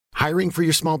Hiring for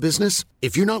your small business?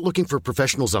 If you're not looking for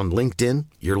professionals on LinkedIn,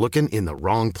 you're looking in the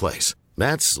wrong place.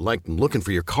 That's like looking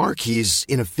for your car keys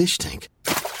in a fish tank.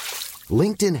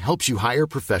 LinkedIn helps you hire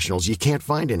professionals you can't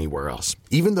find anywhere else,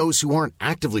 even those who aren't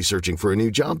actively searching for a new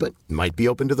job but might be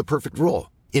open to the perfect role.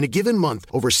 In a given month,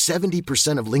 over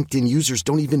 70% of LinkedIn users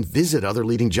don't even visit other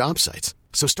leading job sites.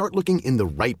 So start looking in the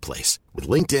right place. With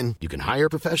LinkedIn, you can hire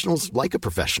professionals like a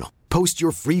professional. Post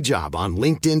your free job on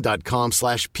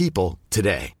linkedin.com/people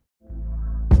today.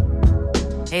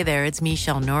 Hey there, it's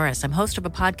Michelle Norris. I'm host of a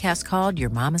podcast called Your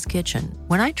Mama's Kitchen.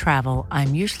 When I travel,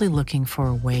 I'm usually looking for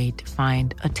a way to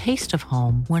find a taste of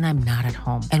home when I'm not at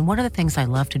home. And one of the things I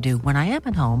love to do when I am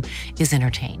at home is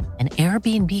entertain. And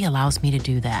Airbnb allows me to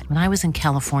do that. When I was in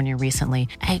California recently,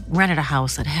 I rented a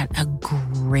house that had a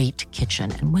great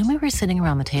kitchen. And when we were sitting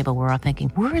around the table, we're all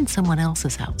thinking, we're in someone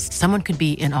else's house. Someone could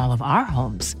be in all of our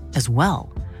homes as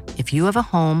well. If you have a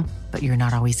home, but you're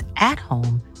not always at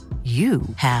home, you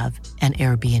have an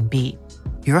Airbnb.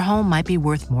 Your home might be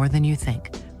worth more than you think.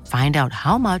 Find out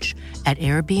how much at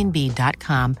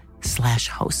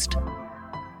airbnb.com/host.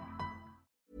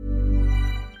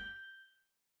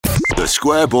 The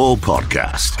Square Ball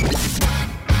Podcast.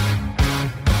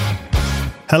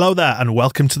 Hello there and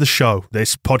welcome to the show.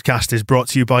 This podcast is brought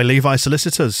to you by Levi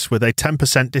Solicitors with a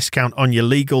 10% discount on your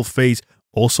legal fees,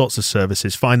 all sorts of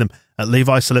services. Find them at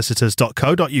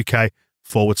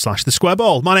levisolicitors.co.uk/the Square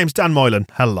Ball. My name's Dan Moylan.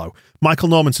 Hello. Michael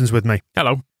Normanson's with me.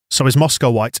 Hello. So is Moscow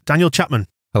White. Daniel Chapman.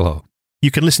 Hello.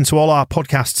 You can listen to all our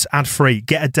podcasts ad-free,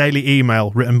 get a daily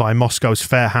email written by Moscow's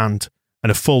fair hand,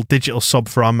 and a full digital sub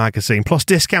for our magazine, plus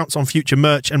discounts on future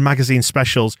merch and magazine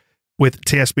specials with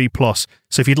TSB Plus.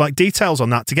 So if you'd like details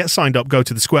on that, to get signed up, go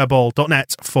to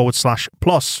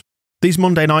thesquareball.net/plus. These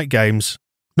Monday night games,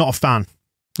 not a fan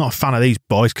of these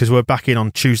boys, because we're back in on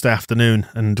Tuesday afternoon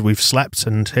and we've slept,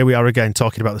 and here we are again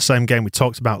talking about the same game we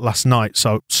talked about last night.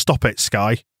 So stop it,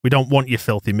 Sky. We don't want your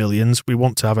filthy millions. We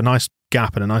want to have a nice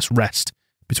gap and a nice rest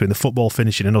between the football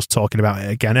finishing and us talking about it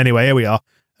again. Anyway, here we are.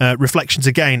 Reflections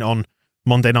again on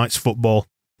Monday night's football.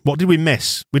 What did we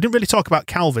miss? We didn't really talk about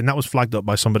Calvin. That was flagged up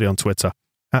by somebody on Twitter.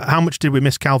 How much did we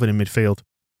miss Calvin in midfield?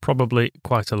 Probably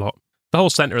quite a lot. The whole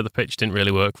centre of the pitch didn't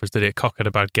really work for us, did it? Cock had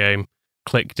a bad game.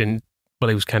 Click didn't. Well,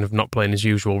 he was kind of not playing his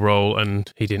usual role,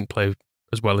 and he didn't play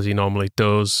as well as he normally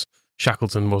does.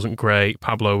 Shackleton wasn't great.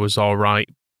 Pablo was all right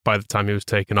by the time he was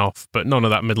taken off, but none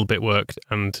of that middle bit worked,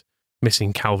 and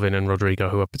missing Calvin and Rodrigo,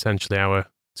 who are potentially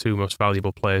our two most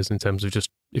valuable players in terms of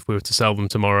just if we were to sell them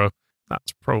tomorrow,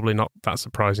 that's probably not that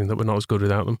surprising that we're not as good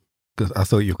without them. Because I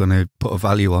thought you were going to put a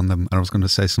value on them, and I was going to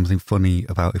say something funny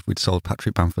about if we'd sold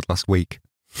Patrick Bamford last week.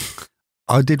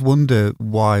 I did wonder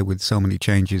why, with so many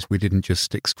changes, we didn't just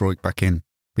stick Struijk back in,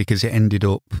 because it ended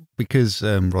up, because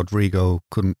Rodrigo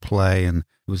couldn't play and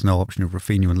there was no option of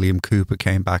Rafinha, and Liam Cooper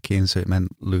came back in, so it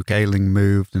meant Luke Ayling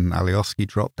moved and Alioski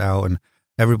dropped out, and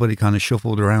everybody kind of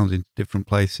shuffled around into different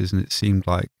places, and it seemed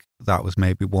like that was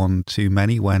maybe one too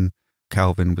many. When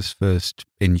Calvin was first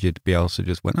injured, Bielsa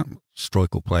just went,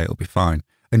 Struijk will play, it'll be fine.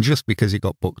 And just because he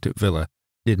got booked at Villa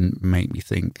didn't make me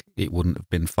think it wouldn't have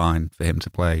been fine for him to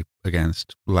play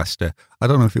against Leicester. I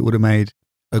don't know if it would have made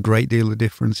a great deal of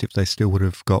difference if they still would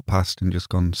have got past and just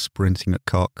gone sprinting at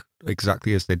Cock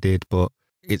exactly as they did, but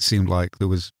it seemed like there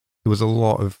was a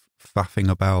lot of faffing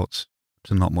about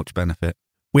to not much benefit.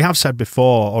 We have said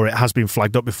before, or it has been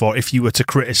flagged up before, if you were to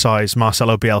criticise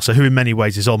Marcelo Bielsa, who in many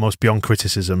ways is almost beyond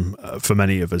criticism for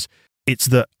many of us, it's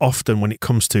that often when it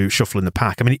comes to shuffling the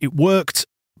pack, I mean, it worked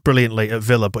brilliantly at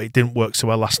Villa, but it didn't work so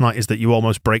well last night, is that you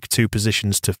almost break two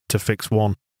positions to fix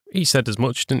one. He said as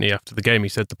much, didn't he, after the game? He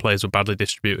said the players were badly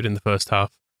distributed in the first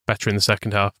half, better in the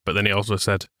second half, but then he also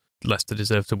said Leicester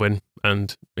deserved to win,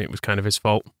 and it was kind of his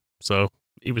fault. So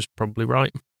he was probably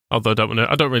right. Although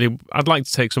I'd like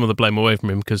to take some of the blame away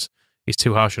from him because he's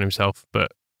too harsh on himself,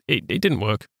 but it didn't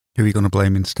work. Who are you going to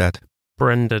blame instead?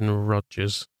 Brendan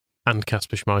Rodgers and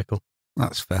Kasper Schmeichel.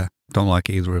 That's fair. Don't like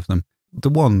either of them. The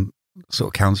one sort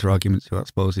of counter-argument to that, I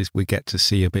suppose, is we get to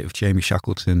see a bit of Jamie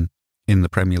Shackleton in the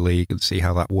Premier League and see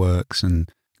how that works,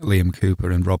 and Liam Cooper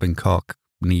and Robin Koch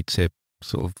we need to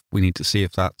see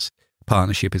if that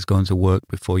partnership is going to work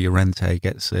before Llorente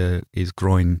gets his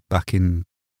groin back in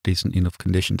decent enough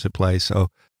condition to play. So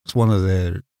it's one of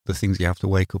the things you have to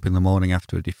wake up in the morning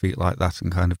after a defeat like that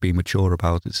and kind of be mature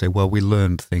about it. Say, well, we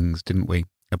learned things, didn't we,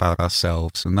 about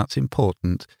ourselves, and that's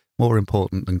important, more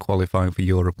important than qualifying for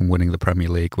Europe and winning the Premier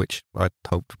League, which I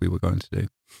hoped we were going to do.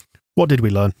 What did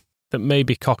we learn? That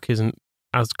maybe Koch isn't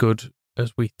as good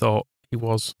as we thought he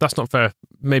was. That's not fair.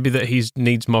 Maybe that he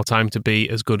needs more time to be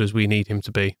as good as we need him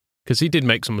to be, because he did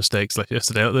make some mistakes like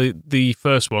yesterday. The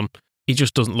first one, he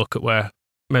just doesn't look at where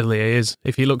Meslier is.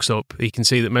 If he looks up, he can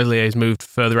see that Meslier's moved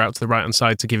further out to the right-hand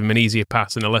side to give him an easier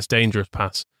pass and a less dangerous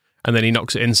pass. And then he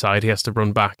knocks it inside, he has to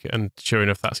run back, and sure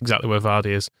enough, that's exactly where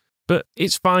Vardy is. But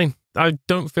it's fine. I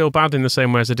don't feel bad in the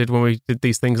same way as I did when we did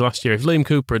these things last year. If Liam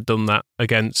Cooper had done that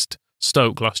against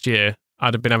Stoke last year,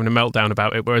 I'd have been having a meltdown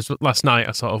about it, whereas last night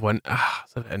I sort of went,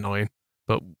 it's a bit annoying.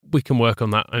 But we can work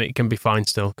on that, and it can be fine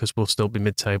still, because we'll still be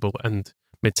mid-table, and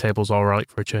mid-table's all right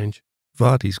for a change.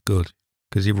 Vardy's good,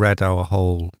 because he read our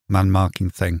whole man-marking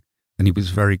thing, and he was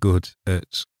very good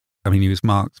at... he was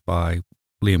marked by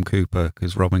Liam Cooper,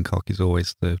 because Robin Koch is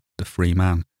always the free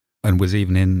man, and was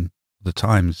even in the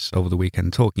Times over the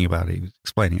weekend talking about it. He was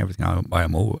explaining everything. I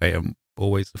am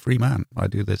always the free man. I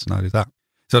do this and I do that.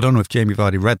 So I don't know if Jamie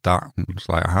Vardy read that and was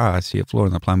like, I see a flaw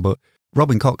in the plan, but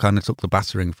Robin Koch kind of took the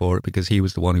battering for it, because he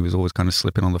was the one who was always kind of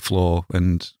slipping on the floor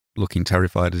and looking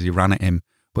terrified as he ran at him.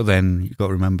 But then you've got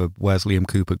to remember, where's Liam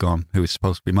Cooper gone, who is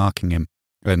supposed to be marking him?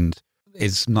 And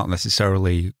it's not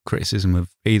necessarily criticism of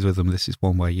either of them. This is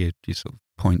one where you sort of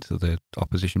point to the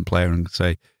opposition player and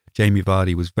say, Jamie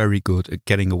Vardy was very good at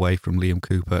getting away from Liam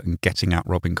Cooper and getting at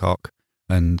Robin Koch,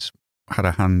 and had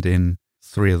a hand in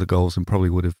 3 of the goals and probably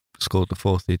would have scored the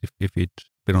 4th if he'd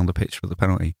been on the pitch for the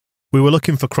penalty. We were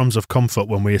looking for crumbs of comfort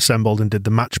when we assembled and did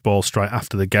the match ball straight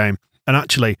after the game. And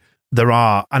actually, there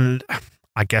are, and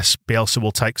I guess Bielsa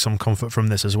will take some comfort from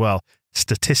this as well,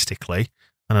 statistically.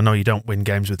 And I know you don't win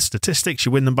games with statistics,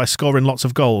 you win them by scoring lots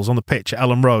of goals on the pitch at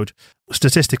Ellen Road.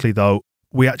 Statistically, though,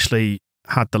 we actually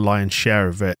had the lion's share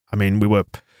of it. I mean, we were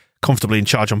comfortably in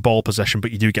charge on ball possession,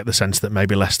 but you do get the sense that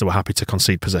maybe Leicester were happy to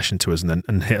concede possession to us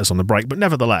and hit us on the break. But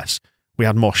nevertheless, we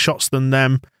had more shots than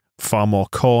them, far more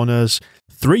corners,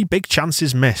 3 big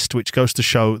chances missed, which goes to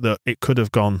show that it could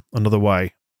have gone another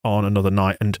way on another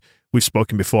night. And we've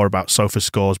spoken before about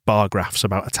SofaScore's bar graphs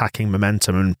about attacking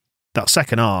momentum, and that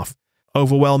second half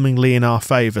overwhelmingly in our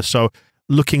favour. So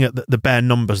looking at the bare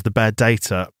numbers, the bare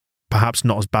data, perhaps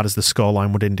not as bad as the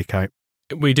scoreline would indicate.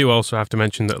 We do also have to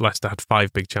mention that Leicester had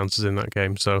 5 big chances in that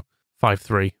game, so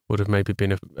 5-3 would have maybe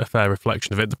been a fair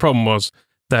reflection of it. The problem was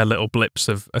their little blips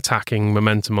of attacking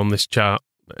momentum on this chart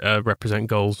represent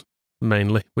goals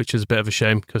mainly, which is a bit of a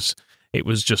shame, because it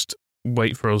was just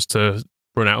wait for us to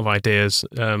run out of ideas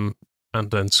and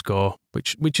then score,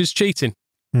 which is cheating.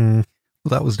 Well,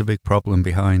 that was the big problem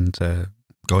behind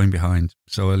going behind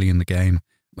so early in the game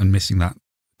and missing that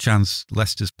chance.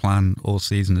 Leicester's plan all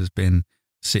season has been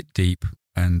sit deep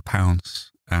and pounce,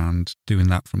 and doing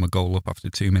that from a goal up after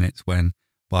 2 minutes, when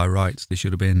by rights there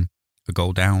should have been a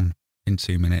goal down in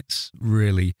 2 minutes,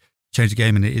 really changed the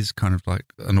game. And it is kind of like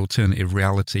an alternative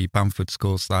reality. Bamford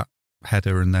scores that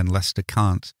header and then Leicester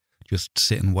can't just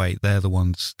sit and wait. They're the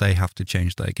ones, they have to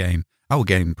change their game. Our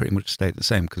game pretty much stayed the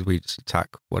same, because we just attack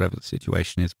whatever the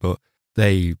situation is, but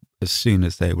they, as soon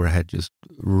as they were ahead, just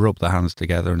rub their hands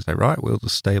together and say, right, we'll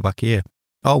just stay back here.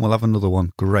 Oh, we'll have another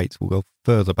one. Great. We'll go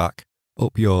further back,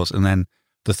 up yours. And then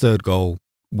the third goal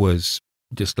was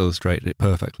just illustrated it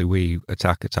perfectly. We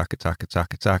attack.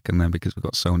 And then because we've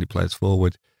got so many players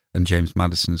forward, and James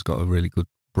Maddison's got a really good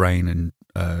brain,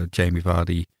 and Jamie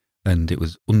Vardy, and it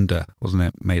was under, wasn't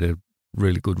it? Made a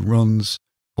really good runs.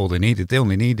 All they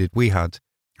only needed, we had,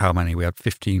 how many? We had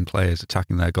 15 players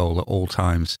attacking their goal at all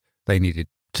times. They needed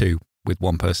 2 with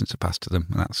 1 person to pass to them.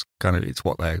 And that's kind of, it's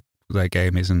what their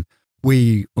game is. And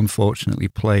we unfortunately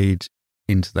played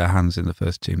into their hands in the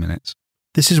first 2 minutes.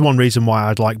 This is one reason why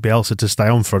I'd like Bielsa to stay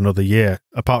on for another year,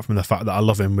 apart from the fact that I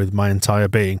love him with my entire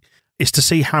being, is to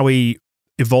see how he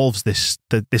evolves this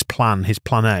plan, his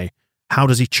plan A. How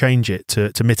does he change it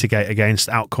to mitigate against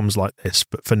outcomes like this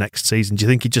but for next season? Do you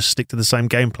think he'd just stick to the same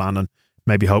game plan and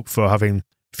maybe hope for having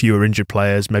fewer injured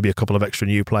players, maybe a couple of extra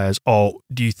new players? Or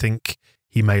do you think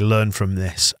he may learn from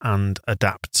this and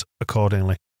adapt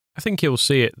accordingly? I think he'll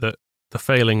see it that the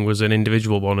failing was an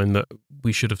individual one, in that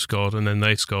we should have scored and then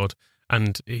they scored.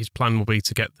 And his plan will be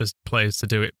to get the players to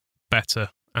do it better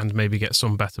and maybe get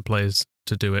some better players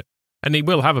to do it. And he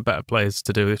will have a better players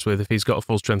to do this with if he's got a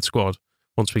full strength squad.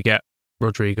 Once we get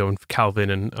Rodrigo and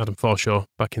Calvin and Adam Forshaw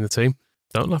back in the team.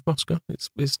 Don't laugh, Moscow.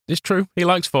 It's true. He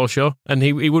likes Forshaw, and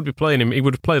he would be playing him. He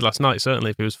would have played last night, certainly,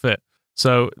 if he was fit.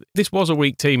 So this was a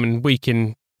weak team, and weak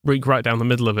right down the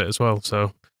middle of it as well.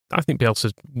 So I think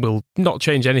Bielsa will not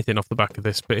change anything off the back of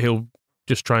this, but he'll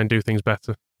just try and do things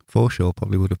better. Forshaw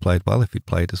probably would have played well if he'd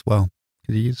played as well,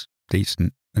 because he is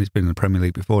decent, and he's been in the Premier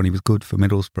League before, and he was good for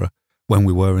Middlesbrough when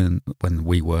we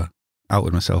were out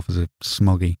with myself as a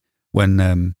smoggy.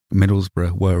 When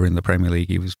Middlesbrough were in the Premier League,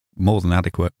 he was more than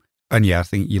adequate. And yeah, I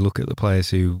think you look at the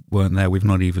players who weren't there. We've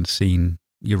not even seen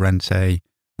Llorente,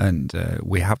 and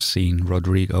we have seen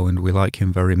Rodrigo, and we like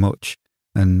him very much.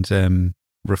 And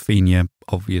Rafinha,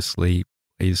 obviously,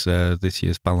 is this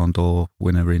year's Ballon d'Or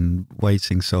winner in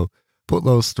waiting. So put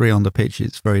those three on the pitch,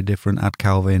 it's very different. Add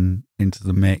Calvin into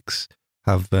the mix,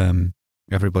 have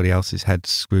everybody else's heads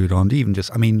screwed on. Even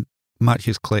just,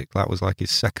 matches click, that was like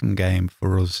his second game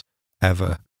for us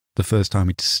ever. The first time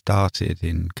he'd started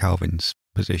in Calvin's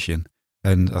position.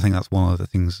 And I think that's one of the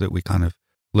things that we kind of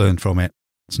learned from it.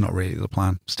 It's not really the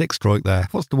plan. Stick Struijk there.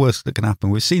 What's the worst that can happen?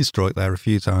 We've seen Struijk there a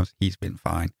few times. He's been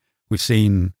fine. We've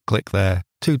seen Click there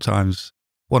 2 times,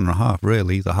 1.5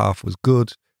 really. The half was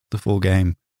good. The full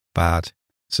game, bad.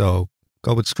 So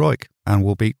go with Struijk and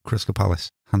we'll beat Crystal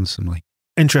Palace handsomely.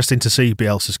 Interesting to see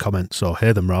Bielsa's comments, or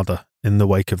hear them rather, in the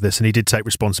wake of this. And he did take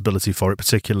responsibility for it,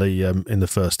 particularly in the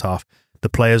first half. The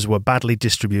players were badly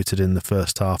distributed in the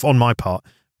first half. On my part,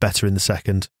 better in the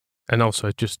second. And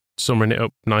also, just summing it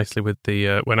up nicely with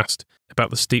the when asked about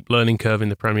the steep learning curve in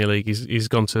the Premier League, he's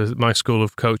gone to my school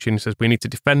of coaching and says we need to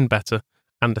defend better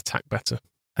and attack better.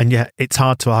 And yet, it's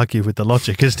hard to argue with the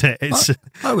logic, isn't it?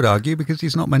 I would argue because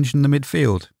he's not mentioned the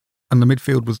midfield. And the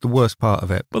midfield was the worst part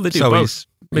of it. Well, they do both.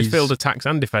 Midfield attacks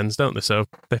and defends, don't they? So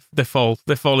they fall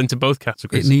into both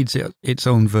categories. It needs its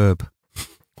own verb.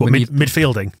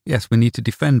 Midfielding? Yes, we need to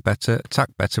defend better, attack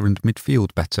better, and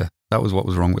midfield better. That was what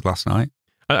was wrong with last night.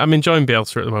 I'm enjoying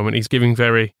Bielsa at the moment. He's giving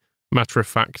very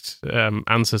matter-of-fact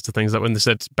answers to things. Like when they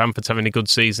said Bamford's having a good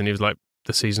season, he was like,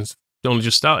 the season's only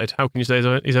just started. How can you say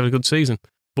he's having a good season?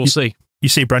 We'll see. You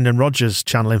see Brendan Rodgers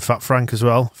channeling Fat Frank as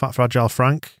well. Fat Fragile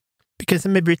Frank. Because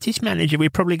I'm a British manager, we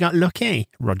probably got lucky,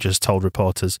 Rodgers told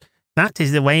reporters. That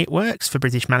is the way it works for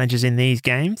British managers in these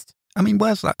games.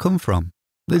 Where's that come from?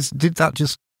 Did that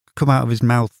just come out of his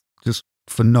mouth just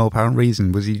for no apparent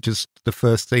reason? Was he just the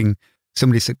first thing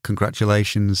somebody said,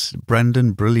 congratulations,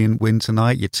 Brendan, brilliant win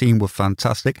tonight, your team were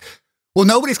fantastic. Well,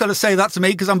 nobody's got to say that to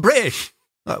me because I'm British.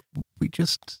 Are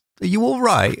you all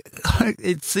right?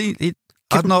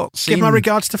 I've not seen... Give my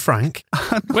regards to Frank.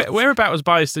 We're about as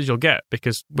biased as you'll get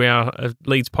because we are a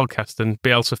Leeds podcast and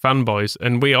Bielsa fanboys,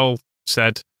 and we all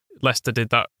said Leicester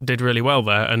did really well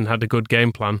there and had a good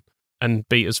game plan and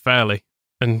beat us fairly.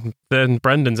 And then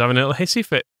Brendan's having a little hissy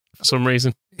fit for some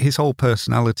reason. His whole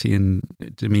personality and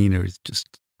demeanour is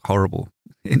just horrible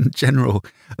in general,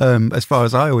 as far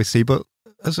as I always see. But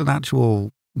as an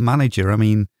actual manager,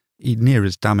 he near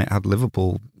as damn it had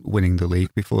Liverpool winning the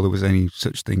league before there was any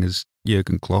such thing as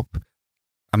Jurgen Klopp.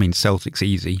 Celtic's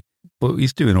easy, but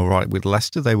he's doing all right with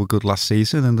Leicester. They were good last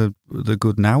season and they're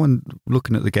good now. And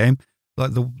looking at the game,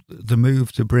 like the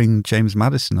move to bring James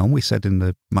Maddison on, we said in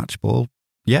the match ball,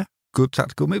 yeah, good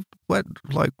tactical move.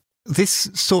 Like this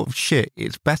sort of shit,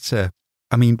 it's better.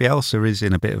 Bielsa is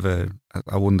in a bit of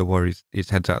I wonder where his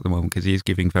head's at the moment because he is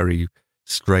giving very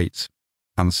straight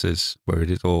answers where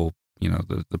it is all,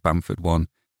 the Bamford one.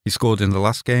 He scored in the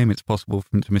last game. It's possible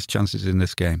for him to miss chances in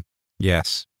this game.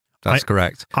 Yes, that's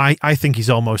correct. I think this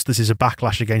is a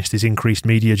backlash against his increased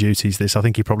media duties. I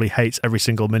think he probably hates every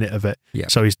single minute of it. Yeah.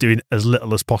 So he's doing as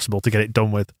little as possible to get it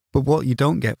done with. But what you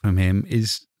don't get from him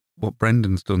is what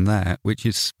Brendan's done there, which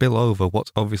is spill over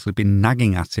what's obviously been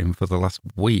nagging at him for the last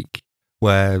week,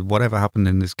 where whatever happened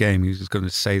in this game, he was just going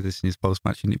to say this in his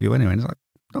post-match interview anyway. And it's like,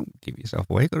 don't give yourself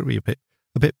away. You've got to be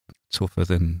a bit tougher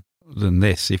than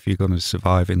this if you're going to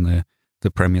survive in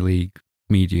the Premier League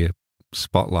media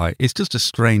spotlight. It's just a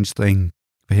strange thing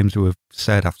for him to have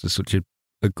said after such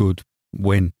a good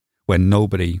win when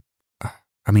nobody, I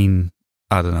don't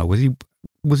know,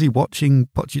 was he watching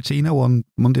Pochettino on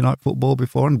Monday Night Football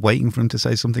before and waiting for him to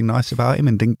say something nice about him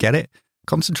and didn't get it?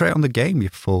 Concentrate on the game, you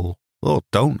fool. Or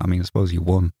don't. I suppose you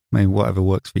won. Whatever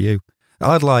works for you.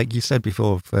 I'd like, you said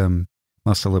before, if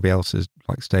Marcelo Bielsa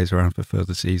stays around for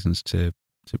further seasons to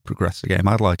progress the game,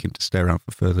 I'd like him to stay around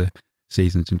for further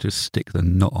seasons and just stick the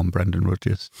nut on Brendan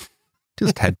Rodgers.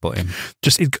 Just headbutt him.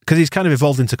 Just because he's kind of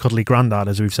evolved into cuddly granddad,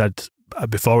 as we've said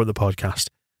before at the podcast.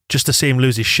 Just to see him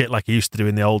lose his shit like he used to do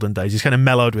in the olden days. He's kind of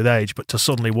mellowed with age, but to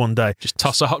suddenly one day just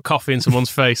toss a hot coffee in someone's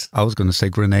face. I was going to say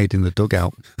grenade in the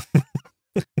dugout.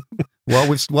 While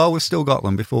we've still got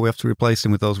them, before we have to replace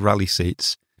them with those rally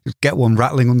seats, just get one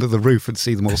rattling under the roof and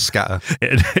see them all scatter.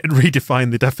 It'd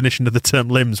redefine the definition of the term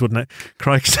limbs, wouldn't it?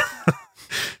 Christ.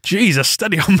 Jesus,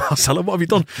 steady on, Marcelo. What have you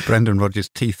done? Brendan Rodgers'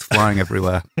 teeth flying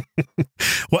everywhere.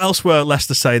 What else were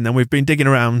Leicester saying then? We've been digging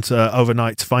around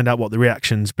overnight to find out what the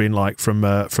reaction's been like from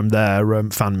their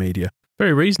fan media.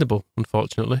 Very reasonable,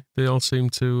 unfortunately. They all seem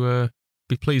to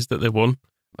be pleased that they won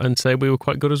and say we were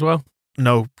quite good as well.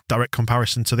 No direct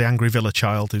comparison to the angry Villa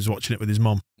child who's watching it with his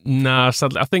mum. Nah,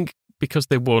 sadly, I think because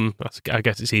they won, I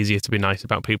guess it's easier to be nice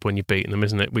about people when you're beating them,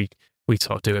 isn't it? We we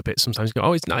sort of do a bit sometimes. You go,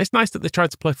 oh, it's nice that they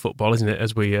tried to play football, isn't it?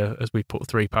 As we put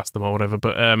 3 past them or whatever.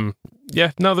 But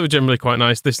yeah, no, they were generally quite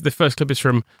nice. The first clip is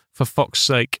from For Fox's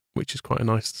Sake, which is quite a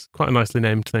nicely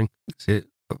named thing. Is it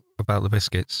about the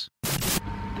biscuits?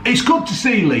 It's good to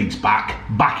see Leeds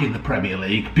back in the Premier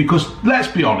League because, let's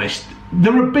be honest,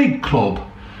 they're a big club.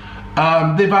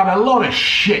 They've had a lot of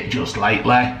shit just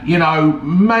lately,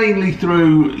 mainly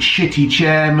through shitty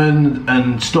chairmen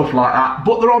and stuff like that.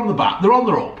 But they're on the back. They're on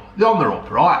the up,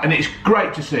 right? And it's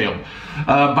great to see them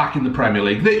back in the Premier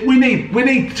League. We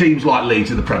need teams like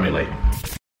Leeds in the Premier League.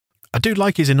 I do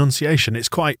like his enunciation. It's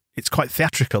quite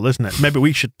theatrical, isn't it? Maybe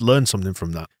we should learn something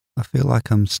from that. I feel like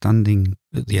I'm standing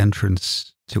at the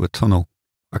entrance to a tunnel.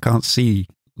 I can't see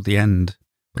the end,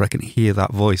 but I can hear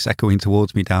that voice echoing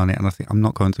towards me down it, and I think I'm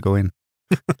not going to go in.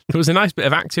 There was a nice bit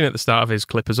of acting at the start of his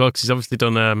clip as well, because he's obviously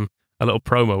done a little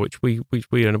promo, which we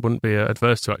wouldn't be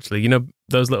adverse to, actually.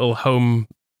 Those little home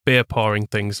beer pouring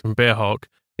things from Beerhawk.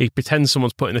 He pretends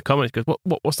someone's putting the comments. He goes,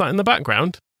 what's that in the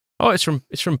background? Oh, it's from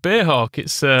Beerhawk.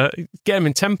 It's get him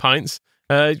in 10 pints.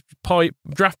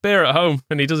 Draft beer at home,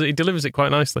 and he delivers it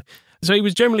quite nicely. So he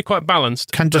was generally quite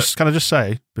balanced. Can I just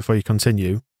say before you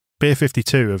continue, Beer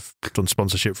 52 have done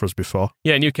sponsorship for us before.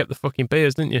 Yeah, and you kept the fucking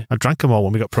beers, didn't you? I drank them all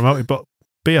when we got promoted, but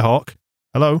Beerhawk,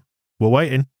 hello, we're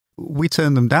waiting. We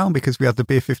turned them down because we had the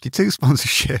Beer 52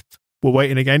 sponsorship. We're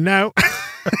waiting again now.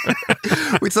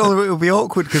 We told them it would be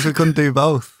awkward because we couldn't do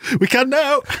both. We can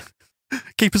now.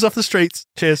 Keep us off the streets.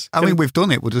 Cheers. I mean, we've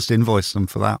done it. We'll just invoice them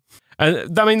for that.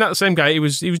 And I mean, that same guy, he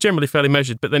was generally fairly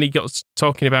measured, but then he got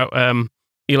talking about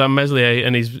Illan Meslier,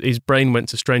 and his brain went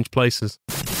to strange places.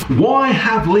 Why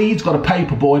have Leeds got a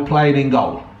paper boy playing in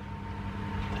goal?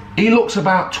 He looks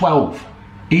about 12.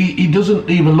 He doesn't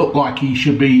even look like he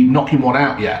should be knocking one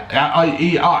out yet.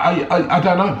 I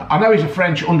don't know. I know he's a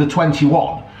French under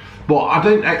 21, but I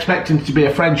don't expect him to be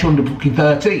a French under fucking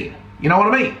 13. You know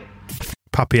what I mean?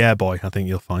 Papier boy, I think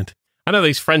you'll find. I know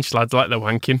these French lads like their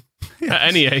wanking at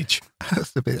any age.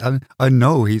 That's the bit. I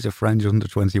know he's a French under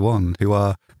 21 who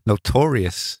are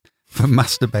notorious for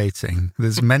masturbating.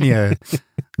 There's many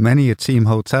a team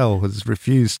hotel has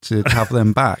refused to have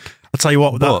them back. I'll tell you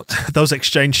what, those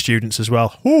exchange students as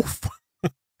well. Oof.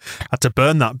 Had to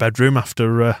burn that bedroom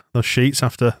after those sheets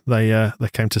after they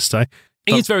came to stay.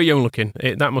 He's very young looking,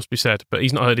 that must be said, but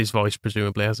he's not heard his voice,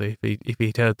 presumably, has he? If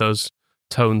he'd heard those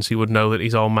tones, he would know that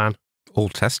he's all man. All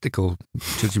testicle,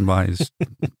 judging by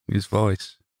his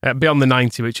voice. Beyond the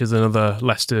 90, which is another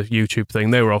Leicester YouTube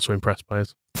thing, they were also impressed by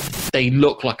us. They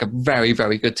look like a very,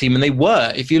 very good team, and they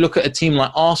were. If you look at a team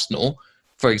like Arsenal,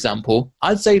 for example,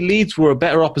 I'd say Leeds were a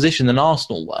better opposition than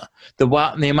Arsenal were.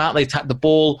 The amount they tapped the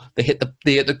ball, they hit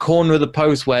the corner of the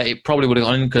post where it probably would have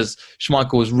gone in because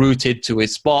Schmeichel was rooted to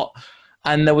his spot.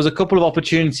 And there was a couple of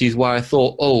opportunities where I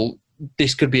thought, oh,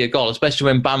 this could be a goal, especially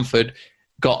when Bamford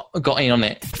got in on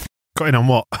it. Got in on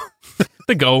what?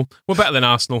 The goal. We're better than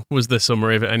Arsenal, was the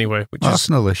summary of it anyway.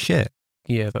 Arsenal are shit.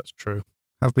 Yeah, that's true.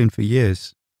 Have been for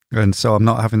years. And so I'm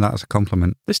not having that as a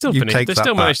compliment. They still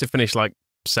managed to finish like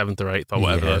 7th or 8th or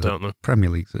whatever, yeah, I don't know. Premier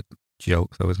League's a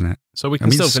joke though, isn't it? So we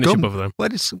can still finish above them. Where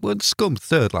did Scum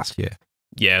third last year?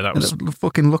 Yeah, that was...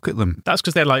 Fucking look at them. That's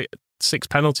because they had like 6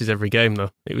 penalties every game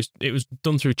though. It was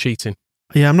done through cheating.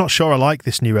 Yeah, I'm not sure I like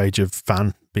this new age of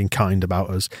fan being kind about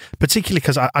us, particularly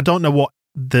because I don't know what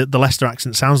the Leicester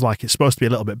accent sounds like. It's supposed to be a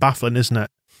little bit baffling, isn't it?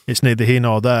 It's neither here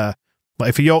nor there. Like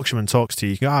if a Yorkshireman talks to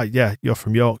you, you go, yeah, you're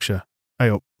from Yorkshire. Hey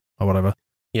up, or whatever.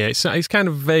 Yeah, it's kind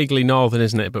of vaguely northern,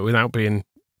 isn't it? But without being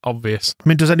obvious. I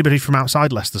mean, does anybody from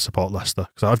outside Leicester support Leicester?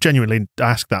 Because I've genuinely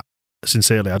asked that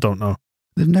sincerely. I don't know.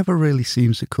 They've never really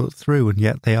seemed to cut through, and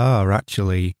yet they are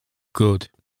actually good.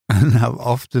 And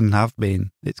often have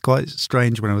been. It's quite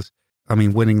strange when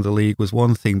winning the league was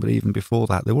one thing, but even before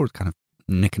that, they were kind of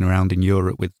nicking around in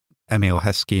Europe with Emil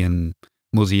Heskey and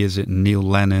Muzzy Izzet and Neil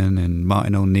Lennon and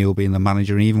Martin O'Neill being the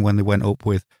manager. And even when they went up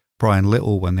with Brian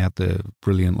Little, when they had the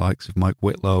brilliant likes of Mike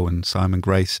Whitlow and Simon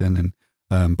Grayson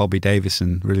and Bobby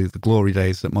Davison, really the glory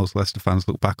days that most Leicester fans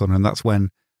look back on. And that's when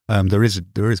there is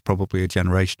probably a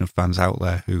generation of fans out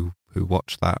there who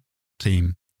watched that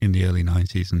team in the early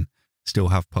 90s and still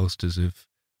have posters of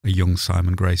a young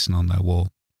Simon Grayson on their wall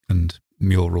and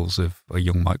murals of a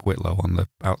young Mike Whitlow on the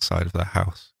outside of their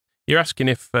house. You're asking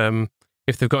if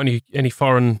they've got any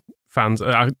foreign fans.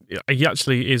 He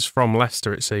actually is from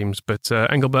Leicester, it seems, but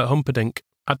Engelbert Humperdinck,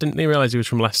 I didn't realise he was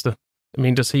from Leicester. I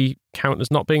mean, does he count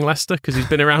as not being Leicester because he's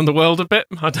been around the world a bit?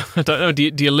 I don't know.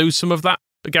 Do you lose some of that?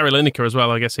 But Gary Lineker as well.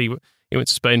 I guess he went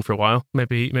to Spain for a while.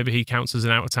 Maybe he counts as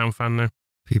an out-of-town fan now.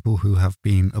 People who have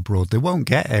been abroad. They won't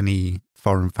get any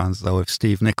foreign fans, though, if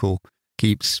Steve Nicol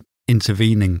keeps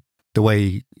intervening the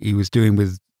way he was doing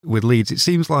with with Leeds. It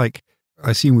seems like,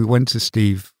 I assume we went to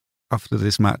Steve after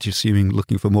this match,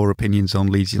 looking for more opinions on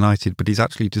Leeds United, but he's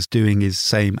actually just doing his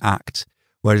same act,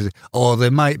 whereas, they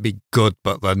might be good,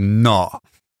 but they're not,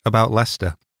 about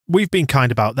Leicester. We've been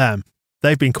kind about them.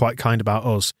 They've been quite kind about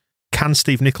us. Can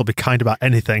Steve Nicol be kind about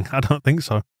anything? I don't think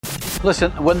so.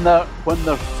 Listen, when they're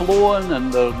flowing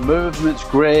and their movement's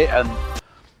great and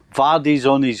Vardy's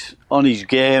on his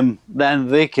game, then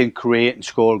they can create and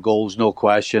score goals, no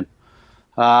question.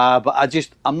 But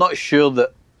I'm not sure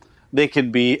that they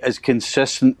can be as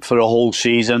consistent for a whole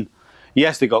season.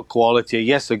 Yes, they got quality.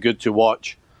 Yes, they're good to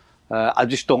watch. I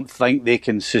just don't think they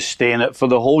can sustain it for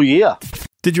the whole year.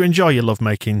 Did you enjoy your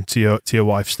lovemaking to your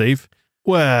wife, Steve?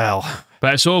 Well,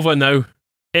 but it's over now.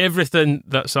 Everything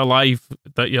that's alive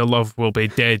that you love will be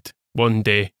dead one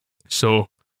day. So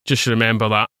just remember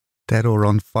that. Dead or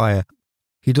on fire.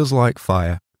 He does like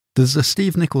fire. There's a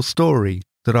Steve Nicol story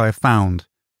that I have found.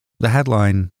 The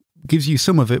headline gives you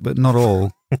some of it, but not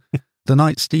all. The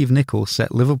night Steve Nicol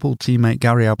set Liverpool teammate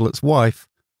Gary Ablett's wife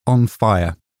on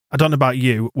fire. I don't know about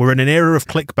you. We're in an era of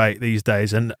clickbait these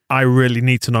days, and I really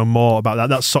need to know more about that.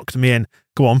 That sucked me in.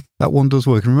 Go on. That one does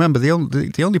work. And remember, the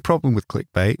only problem with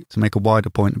clickbait, to make a wider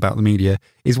point about the media,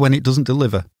 is when it doesn't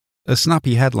deliver. A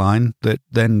snappy headline that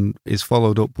then is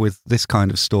followed up with this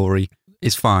kind of story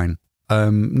is fine.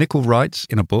 Nicol writes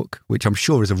in a book, which I'm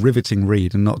sure is a riveting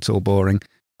read and not at all boring,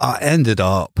 I ended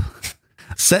up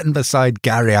sitting beside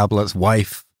Gary Ablett's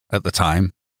wife at the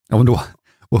time. I wonder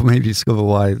what made you discover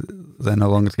why they're no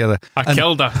longer together. I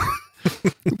killed her.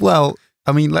 Well,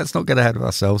 I mean, let's not get ahead of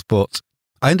ourselves, but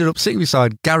I ended up sitting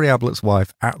beside Gary Ablett's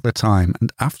wife at the time,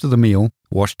 and after the meal,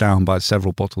 washed down by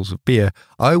several bottles of beer,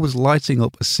 I was lighting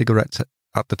up a cigarette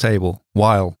at the table,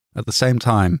 while, at the same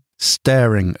time,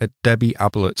 staring at Debbie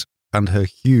Ablett and her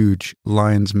huge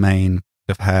lion's mane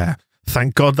of hair.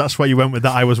 Thank God that's where you went with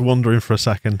that. I was wondering for a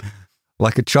second.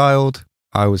 Like a child,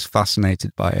 I was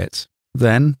fascinated by it.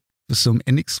 Then, for some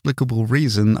inexplicable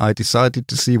reason, I decided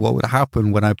to see what would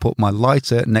happen when I put my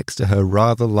lighter next to her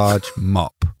rather large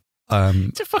mop.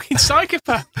 It's a fucking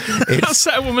psychopath. I'll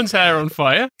set a woman's hair on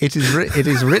fire. It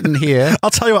is written here. I'll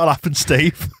tell you what'll happen,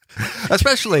 Steve.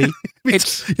 Especially,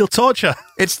 you'll torture.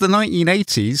 It's the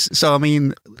 1980s, so I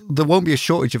mean, there won't be a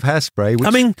shortage of hairspray.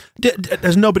 I mean,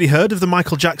 has nobody heard of the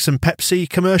Michael Jackson Pepsi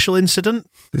commercial incident?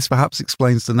 This perhaps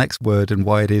explains the next word and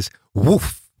why it is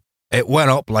woof. It went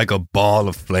up like a ball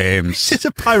of flames. It's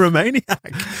a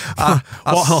pyromaniac.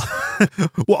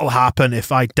 What'll happen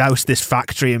if I douse this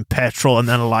factory in petrol and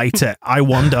then light it? I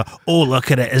wonder. Oh,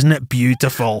 look at it. Isn't it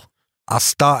beautiful? I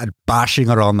started bashing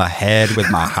her on the head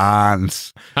with my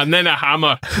hands. And then a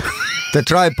hammer. To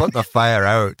try and put the fire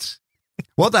out.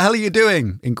 What the hell are you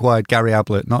doing? Inquired Gary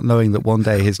Ablett, not knowing that one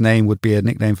day his name would be a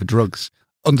nickname for drugs.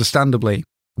 Understandably,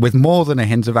 with more than a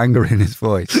hint of anger in his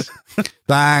voice.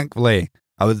 Thankfully,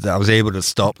 I was able to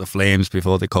stop the flames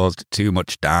before they caused too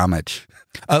much damage.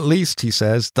 At least, he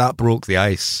says, that broke the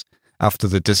ice after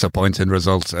the disappointing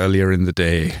results earlier in the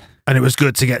day. And it was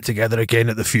good to get together again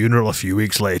at the funeral a few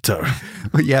weeks later.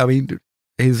 But yeah, I mean,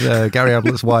 his Gary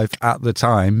Ablett's wife at the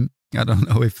time, I don't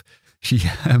know if she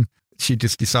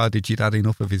just decided she'd had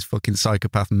enough of his fucking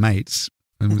psychopath mates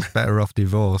and was better off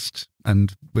divorced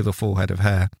and with a full head of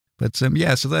hair. But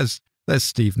yeah, so there's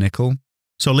Steve Nicol.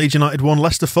 So Leeds United won,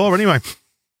 Leicester 4 anyway.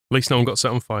 At least no one got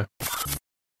set on fire.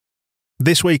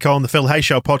 This week on the Phil Hay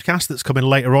Show podcast that's coming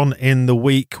later on in the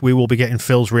week, we will be getting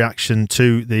Phil's reaction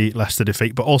to the Leicester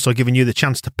defeat, but also giving you the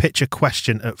chance to pitch a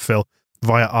question at Phil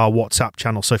via our WhatsApp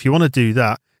channel. So if you want to do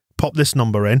that, pop this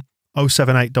number in,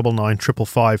 07899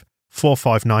 555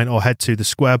 459, or head to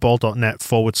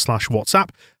thesquareball.net/WhatsApp.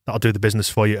 That'll do the business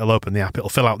for you. It'll open the app. It'll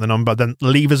fill out the number. Then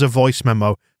leave us a voice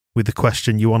memo with the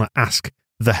question you want to ask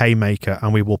the Haymaker,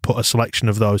 and we will put a selection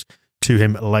of those to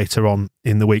him later on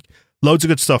in the week. Loads of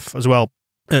good stuff as well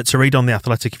to read on The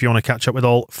Athletic if you want to catch up with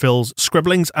all Phil's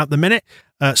scribblings at the minute.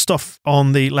 Stuff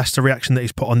on the Leicester reaction that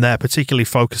he's put on there, particularly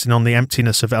focusing on the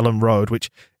emptiness of Ellen Road,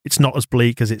 which it's not as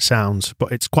bleak as it sounds,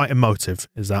 but it's quite emotive,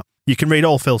 is that. You can read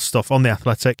all Phil's stuff on The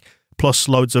Athletic, plus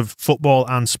loads of football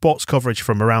and sports coverage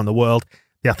from around the world.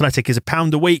 The Athletic is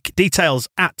 £1 a week. Details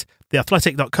at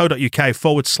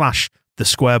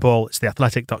theathletic.co.uk/thesquareball. It's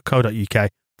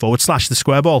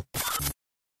theathletic.co.uk/thesquareball.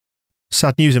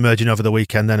 Sad news emerging over the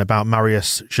weekend then about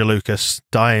Marius Jaloukas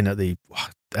dying at the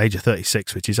age of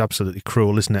 36, which is absolutely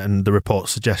cruel, isn't it? And the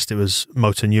reports suggest it was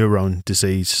motor neurone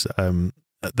disease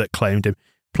that claimed him.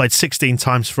 Played 16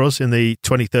 times for us in the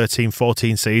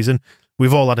 2013-14 season.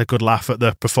 We've all had a good laugh at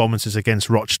the performances against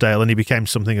Rochdale, and he became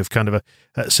something of kind of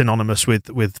a synonymous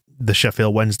with the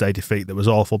Sheffield Wednesday defeat that was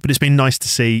awful. But it's been nice to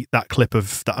see that clip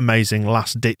of that amazing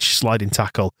last-ditch sliding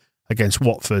tackle against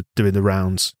Watford doing the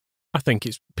rounds? I think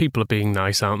it's people are being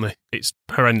nice, aren't they? It's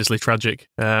horrendously tragic.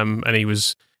 And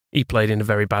he played in a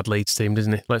very bad Leeds team,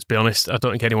 didn't he? Let's be honest. I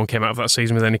don't think anyone came out of that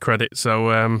season with any credit.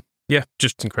 So, yeah,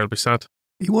 just incredibly sad.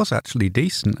 He was actually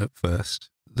decent at first.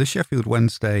 The Sheffield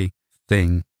Wednesday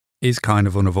thing is kind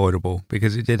of unavoidable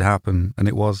because it did happen and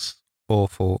it was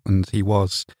awful, and he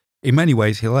was, in many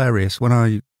ways, hilarious. When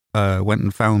I went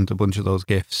and found a bunch of those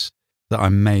GIFs that I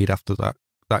made after that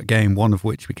game, one of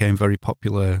which became very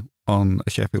popular on a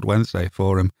Sheffield Wednesday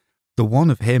forum, the one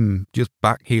of him just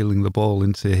backheeling the ball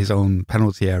into his own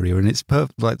penalty area, and it's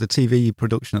perfect. Like the TV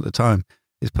production at the time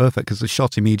is perfect because the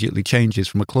shot immediately changes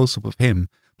from a close-up of him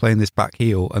playing this back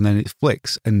heel, and then it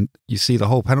flicks and you see the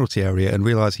whole penalty area and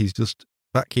realise he's just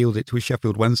backheeled it to a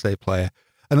Sheffield Wednesday player.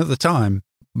 And at the time,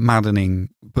 maddening,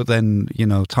 but then,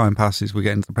 time passes, we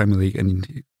get into the Premier League,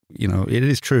 and, it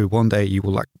is true, one day you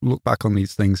will look back on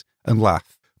these things and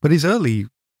laugh. But his early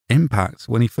impact,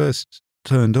 when he first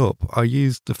turned up, I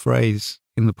used the phrase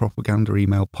in the propaganda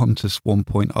email, Pontus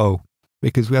 1.0,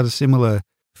 because we had a similar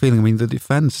feeling. I mean, the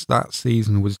defence that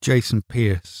season was Jason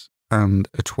Pearce and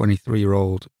a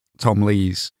 23-year-old Tom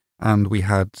Lees, and we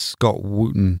had Scott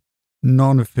Wooten,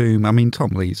 none of whom, I mean,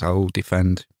 Tom Lees I will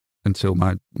defend until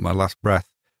my last breath,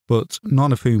 but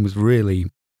none of whom was really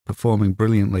performing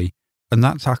brilliantly. And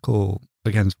that tackle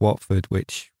against Watford,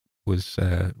 which was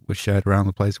shared around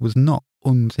the place, was not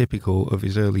untypical of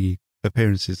his early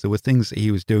appearances. There were things that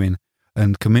he was doing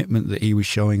and commitment that he was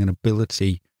showing and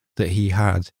ability that he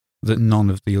had that none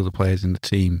of the other players in the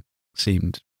team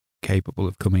seemed capable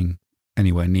of coming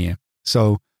anywhere near.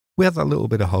 So we had that little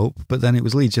bit of hope, but then it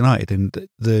was Leeds United, and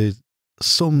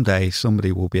someday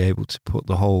somebody will be able to put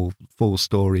the whole full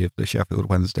story of the Sheffield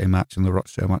Wednesday match and the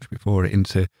Rochdale match before it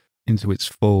into its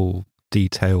full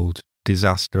detailed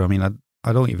disaster. I mean,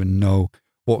 I don't even know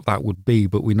what that would be,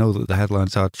 but we know that the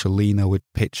headlines are Cholino had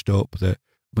pitched up, that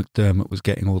McDermott was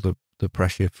getting all the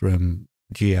pressure from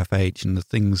GFH and the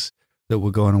things that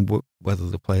were going on, whether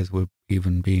the players were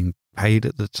even being paid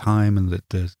at the time, and that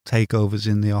the takeovers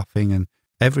in the offing and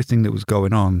everything that was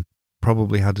going on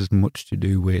probably had as much to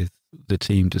do with the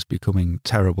team just becoming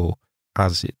terrible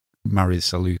as it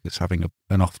Marius Salukas having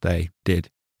an off day did.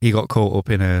 He got caught up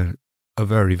in a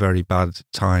very, very bad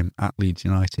time at Leeds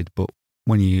United, but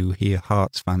when you hear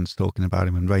Hearts fans talking about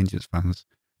him and Rangers fans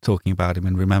talking about him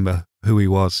and remember who he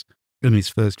was in his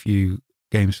first few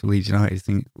games for Leeds United, I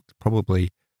think it's probably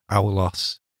our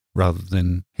loss rather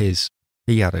than his.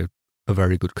 He had a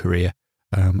very good career,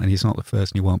 and he's not the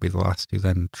first and he won't be the last who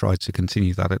then tried to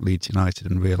continue that at Leeds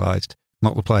United and realised,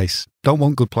 not the place. Don't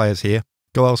want good players here.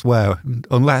 Go elsewhere.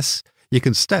 Unless you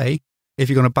can stay, if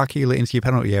you're going to backheel it into your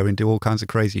penalty area and do all kinds of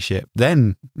crazy shit,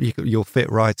 then you'll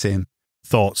fit right in.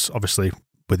 Thoughts, obviously,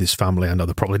 with his family. I know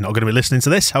they're probably not going to be listening to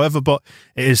this, however, but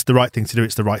it is the right thing to do.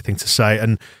 It's the right thing to say.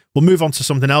 And we'll move on to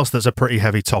something else that's a pretty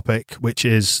heavy topic, which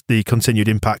is the continued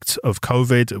impact of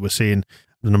COVID. We're seeing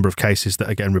the number of cases that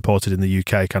are getting reported in the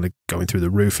UK kind of going through the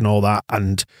roof and all that.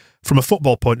 And from a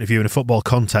football point of view, in a football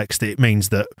context, it means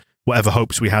that whatever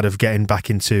hopes we had of getting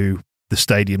back into the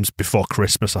stadiums before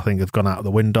Christmas, I think, have gone out of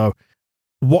the window.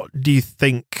 What do you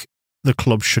think the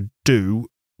club should do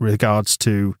with regards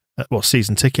to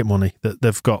season ticket money? That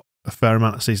they've got a fair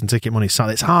amount of season ticket money. So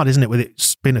it's hard, isn't it, with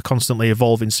it being a constantly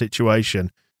evolving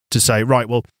situation to say, right,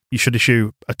 well, you should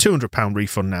issue a £200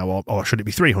 refund now, or should it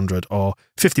be 300 or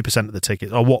 50% of the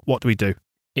tickets, or what do we do?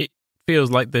 It feels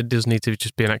like there does need to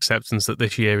just be an acceptance that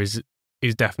this year is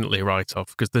definitely a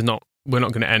write-off, because we're not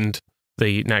going to end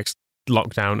the next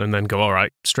lockdown and then go, all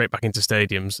right, straight back into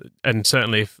stadiums. And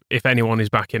certainly if anyone is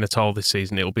back in at all this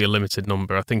season, it'll be a limited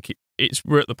number. I think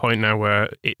we're at the point now where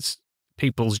it's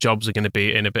people's jobs are going to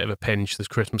be in a bit of a pinch. There's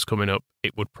Christmas coming up.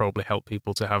 It would probably help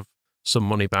people to have some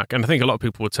money back. And I think a lot of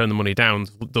people would turn the money down.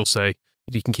 They'll say,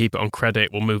 you can keep it on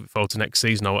credit, we'll move it forward to next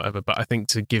season or whatever. But I think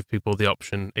to give people the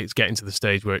option, it's getting to the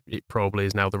stage where it probably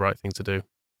is now the right thing to do.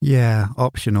 Yeah,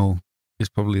 optional is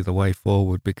probably the way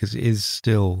forward, because it is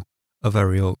still a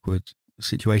very awkward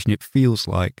situation. It feels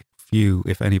like few,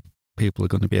 if any, people are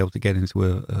going to be able to get into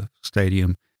a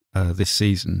stadium this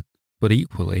season. But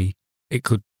equally,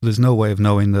 there's no way of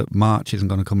knowing that March isn't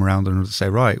going to come around and say,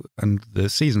 right, and the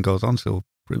season goes on till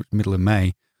middle of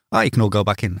May. You can all go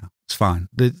back in now. It's fine.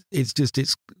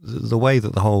 It's the way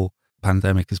that the whole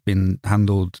pandemic has been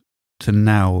handled to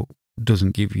now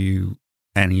doesn't give you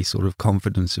any sort of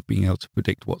confidence of being able to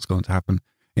predict what's going to happen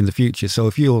in the future. So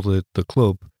if you're the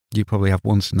club, you probably have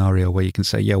one scenario where you can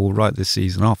say, yeah, we'll write this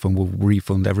season off and we'll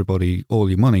refund everybody all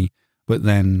your money. But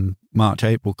then March,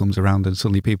 April comes around and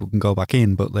suddenly people can go back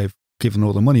in, but they've given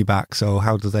all the money back. So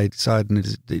how do they decide?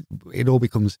 And it all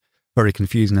becomes very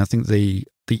confusing. I think the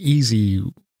easy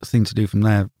thing to do from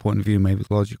their point of view, maybe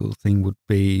the logical thing would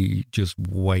be just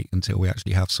wait until we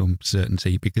actually have some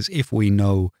certainty. Because if we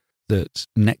know that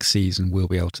next season we'll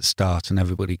be able to start and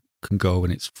everybody can go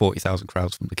and it's 40,000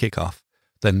 crowds from the kickoff,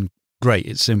 then great,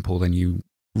 it's simple. Then you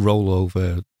roll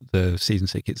over the season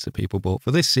tickets that people bought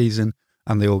for this season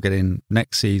and they all get in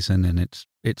next season and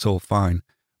it's all fine.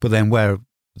 But then where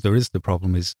there is the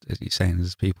problem is, as you're saying,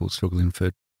 is people struggling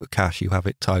for cash. You have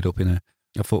it tied up in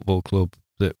a football club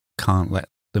that can't let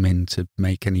them in to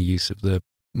make any use of the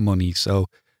money. So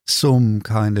some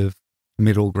kind of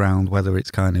middle ground, whether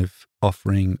it's kind of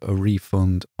offering a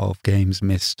refund of games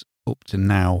missed up to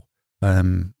now,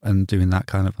 and doing that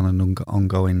kind of on an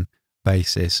ongoing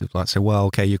basis of like, say, well,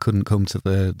 okay, you couldn't come to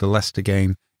the Leicester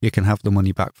game, you can have the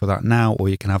money back for that now, or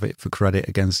you can have it for credit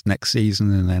against next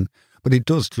season. And then, but it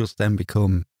does just then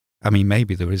become, I mean,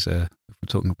 maybe there is if we're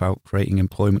talking about creating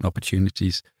employment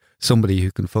opportunities, somebody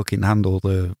who can fucking handle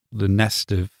the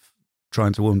nest of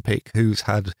trying to unpick who's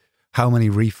had how many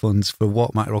refunds for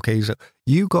what matter. Okay, so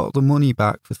you got the money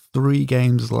back for 3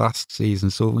 games last season,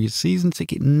 so your season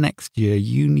ticket next year,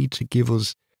 you need to give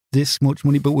us this much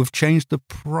money, but we've changed the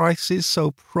prices,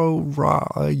 so pro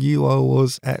rata, you owe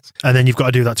us X. And then you've got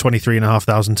to do that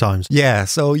 23,500 times. Yeah,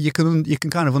 so you can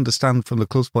kind of understand from the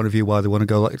club's point of view why they want to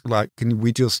go like can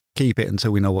we just keep it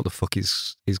until we know what the fuck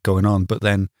is going on? But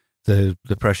then the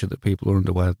pressure that people are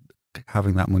under, where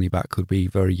having that money back could be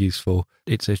very useful.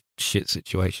 It's a shit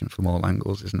situation from all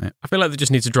angles, isn't it? I feel like they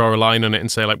just need to draw a line on it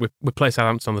and say, like, we play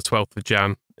Southampton on the 12th of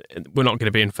Jan. We're not going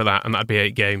to be in for that, and that'd be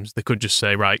 8 games. They could just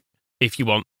say, right, if you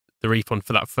want the refund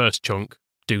for that first chunk,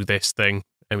 do this thing,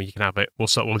 and you can have it.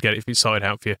 We'll get it if it's sorted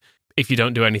out for you. If you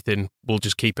don't do anything, we'll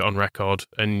just keep it on record,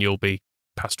 and you'll be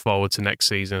passed forward to next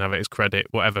season, have it as credit,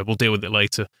 whatever. We'll deal with it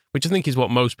later, which I think is what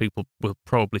most people will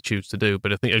probably choose to do.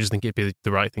 But I just think it'd be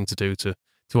the right thing to do to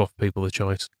offer people the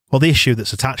choice. Well, the issue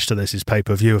that's attached to this is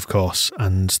pay-per-view, of course,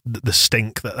 and the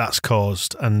stink that's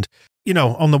caused. And, you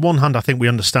know, on the one hand, I think we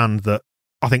understand that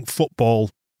I think football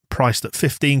priced at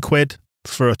 15 quid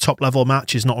for a top-level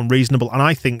match is not unreasonable, and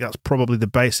I think that's probably the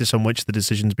basis on which the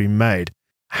decision's been made.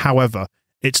 However,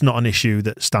 it's not an issue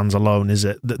that stands alone, is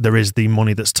it? That there is the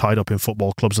money that's tied up in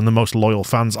football clubs, and the most loyal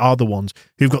fans are the ones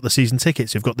who've got the season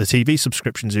tickets, who've got the TV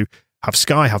subscriptions, who have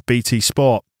Sky, have BT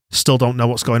Sport, still don't know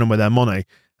what's going on with their money.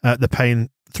 They're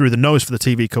paying through the nose for the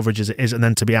TV coverage as it is, and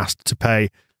then to be asked to pay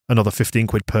another 15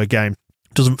 quid per game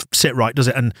doesn't sit right, does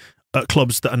it? And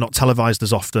clubs that are not televised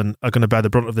as often are going to bear the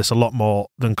brunt of this a lot more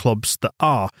than clubs that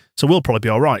are. So we'll probably be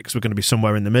all right because we're going to be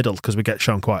somewhere in the middle because we get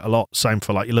shown quite a lot. Same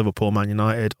for like your Liverpool, Man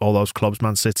United, all those clubs,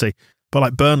 Man City. But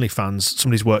like Burnley fans,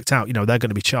 somebody's worked out, you know, they're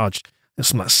going to be charged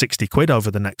something like 60 quid over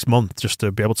the next month just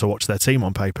to be able to watch their team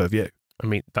on pay-per-view. I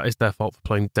mean, that is their fault for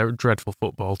playing dreadful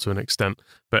football to an extent.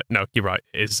 But no, you're right.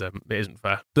 It isn't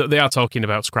fair. They are talking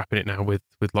about scrapping it now with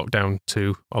lockdown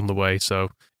 2 on the way. So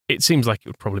it seems like it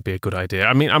would probably be a good idea.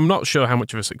 I mean, I'm not sure how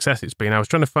much of a success it's been. I was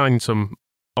trying to find some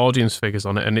audience figures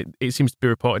on it, and it seems to be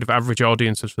reported of average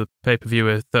audiences for the pay-per-view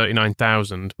are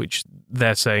 39,000, which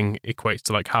they're saying equates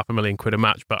to like £500,000 a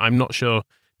match. But I'm not sure.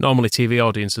 Normally TV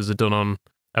audiences are done on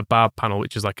a bar panel,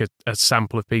 which is like a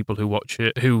sample of people who watch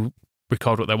it, who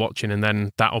record what they're watching, and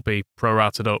then that'll be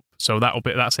prorated up. So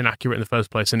that's inaccurate in the first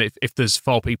place. And if there's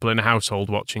 4 people in a household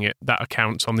watching it, that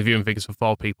accounts on the viewing figures for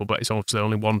 4 people, but it's obviously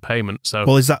only one payment. So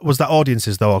was that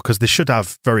audiences though? Because they should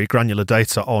have very granular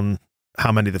data on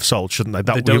how many they've sold, shouldn't they?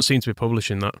 They don't seem to be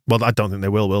publishing that. Well, I don't think they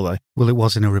will they? Well, it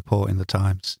was in a report in the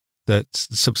Times that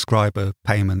subscriber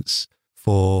payments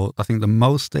for, I think the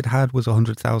most they'd had was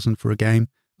 100,000 for a game.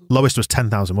 Lowest was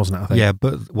 10,000, wasn't it, I think? Yeah,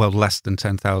 but, well, less than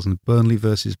 10,000. Burnley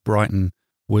versus Brighton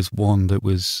was one that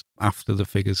was after the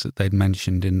figures that they'd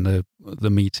mentioned in the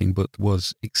meeting, but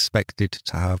was expected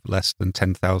to have less than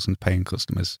 10,000 paying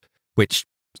customers, which...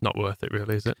 It's not worth it,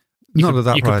 really, is it? Not at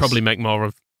that price. You could probably make more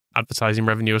of advertising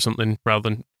revenue or something rather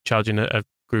than charging a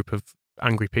group of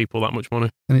angry people that much money.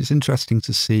 And it's interesting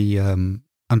to see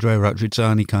Andrea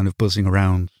Radrizzani kind of buzzing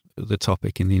around the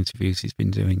topic in the interviews he's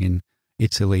been doing in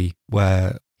Italy,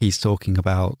 where he's talking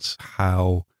about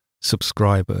how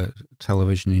subscriber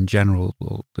television in general,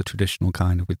 or the traditional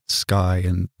kind of with Sky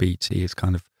and BT, is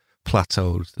kind of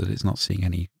plateaued, that it's not seeing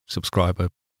any subscriber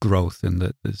growth, and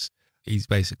that he's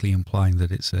basically implying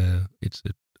that it's a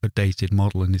dated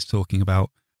model. And he's talking about,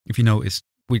 if you notice,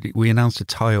 we announced a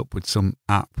tie-up with some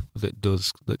app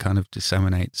that kind of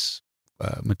disseminates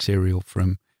material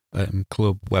from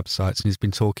club websites, and he's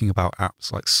been talking about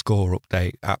apps like score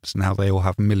update apps and how they all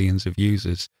have millions of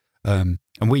users, and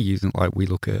we use it, like we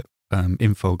look at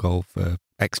Infogol for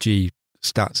XG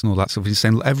stats and all that stuff. He's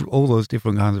saying all those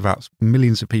different kinds of apps,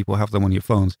 millions of people have them on your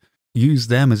phones. use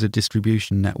them as a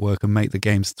distribution network and make the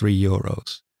games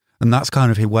 €3. And that's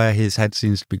kind of where his head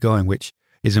seems to be going, which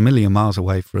is a million miles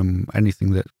away from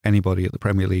anything that anybody at the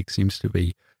Premier League seems to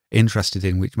be interested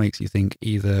in, which makes you think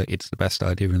either it's the best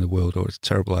idea in the world or it's a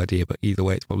terrible idea, but either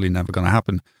way, it's probably never going to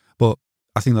happen. But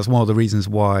I think that's one of the reasons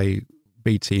why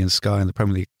BT and Sky and the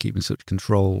Premier League are keeping such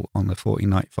control on the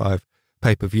 $14.95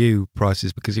 pay-per-view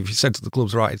prices, because if you said to the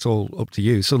clubs, right, it's all up to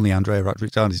you, suddenly Andrea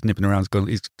Radrizzani's nipping around,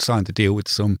 he's signed a deal with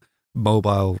some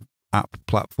mobile app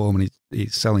platform and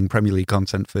he's selling Premier League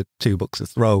content for $2 a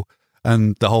throw,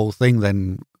 and the whole thing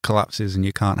then collapses and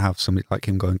you can't have somebody like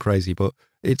him going crazy. But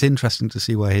it's interesting to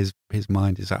see where his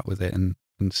mind is at with it and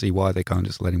see why they can't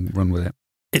just let him run with it.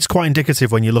 It's quite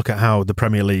indicative when you look at how the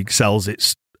Premier League sells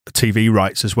its TV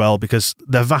rights as well, because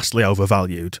they're vastly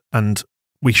overvalued, and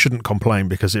we shouldn't complain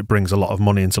because it brings a lot of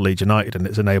money into Leeds United and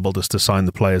it's enabled us to sign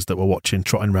the players that we're watching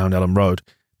trotting around Ellen Road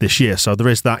this year. So there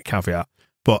is that caveat.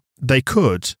 But they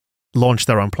could launch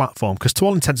their own platform, because to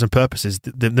all intents and purposes,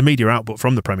 the media output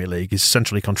from the Premier League is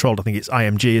centrally controlled. I think it's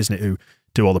IMG, isn't it, who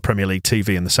do all the Premier League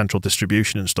TV and the central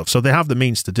distribution and stuff. So they have the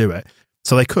means to do it.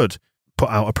 So they could put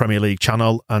out a Premier League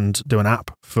channel and do an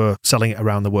app for selling it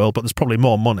around the world, but there's probably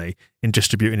more money in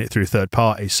distributing it through third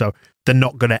parties. So they're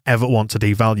not going to ever want to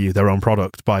devalue their own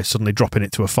product by suddenly dropping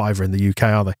it to a $5 in the UK,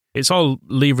 are they? It's all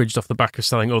leveraged off the back of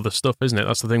selling other stuff, isn't it?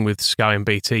 That's the thing with Sky and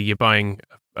BT. You're buying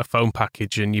a phone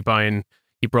package and you're buying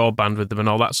your broadband with them and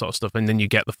all that sort of stuff, and then you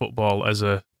get the football as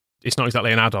it's not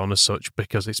exactly an add-on as such,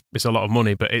 because it's a lot of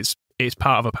money, but it's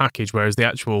part of a package, whereas the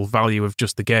actual value of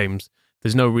just the games,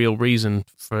 there's no real reason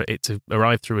for it to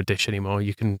arrive through a dish anymore.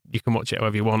 You can watch it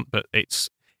however you want, but it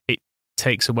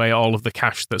takes away all of the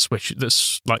cash that's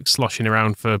like sloshing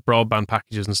around for broadband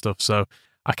packages and stuff. So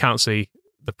I can't see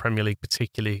the Premier League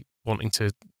particularly wanting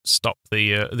to stop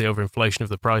the overinflation of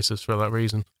the prices for that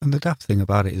reason. And the daft thing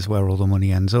about it is where all the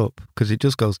money ends up, because it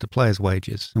just goes to players'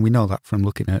 wages, and we know that from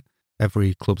looking at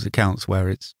every club's accounts, where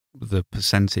it's the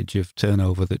percentage of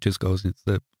turnover that just goes into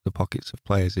the pockets of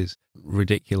players is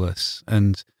ridiculous.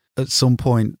 And at some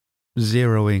point,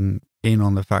 zeroing in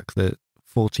on the fact that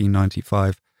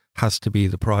 $14.95 has to be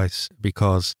the price,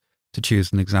 because, to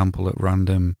choose an example at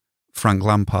random, Frank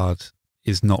Lampard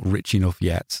is not rich enough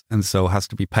yet, and so has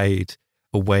to be paid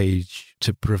a wage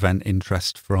to prevent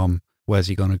interest from, where's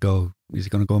he going to go? Is he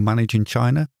going to go and manage in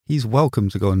China? He's welcome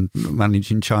to go and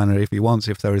manage in China if he wants,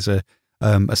 if there is a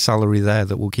salary there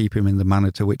that will keep him in the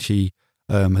manner to which he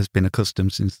has been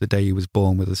accustomed since the day he was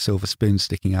born, with a silver spoon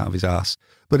sticking out of his ass.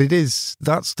 But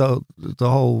that's the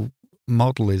whole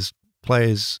model, is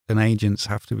players and agents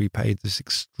have to be paid this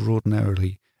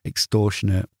extraordinarily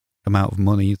extortionate amount of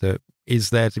money that is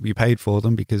there to be paid for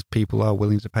them, because people are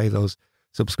willing to pay those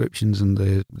subscriptions and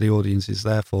the audience is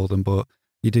there for them. But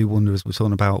you do wonder, as we're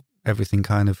talking about everything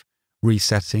kind of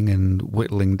resetting and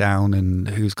whittling down, and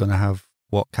who's going to have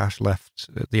what cash left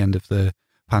at the end of the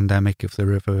pandemic, if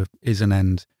there ever is an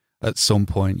end. At some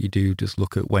point, you do just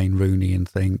look at Wayne Rooney and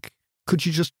think, could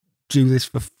you just do this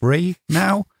for free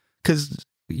now? Because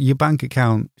your bank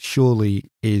account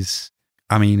surely is,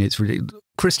 I mean, it's ridiculous.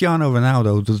 Cristiano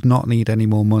Ronaldo does not need any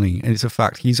more money, and it's a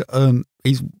fact. He's earned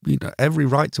every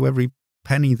right to every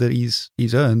penny that he's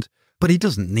earned, but he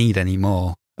doesn't need any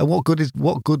more. And what good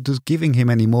does giving him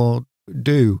any more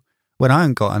do when I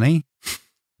ain't got any?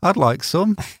 I'd like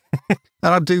some,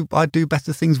 and I'd do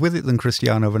better things with it than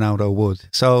Cristiano Ronaldo would.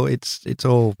 So it's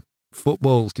all,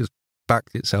 football's just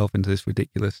backed itself into this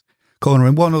ridiculous corner.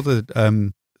 And one other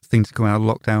thing to come out of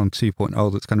lockdown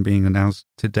 2.0 that's kind of being announced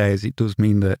today is it does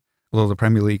mean that although the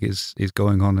Premier League is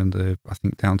going on, and I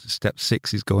think down to step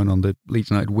 6 is going on, the Leeds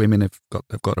United women have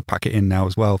got to pack it in now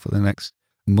as well for the next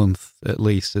month at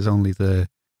least. There's only the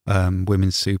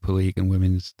Women's Super League and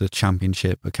the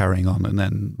Championship are carrying on, and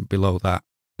then below that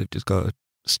they've just got to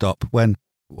stop.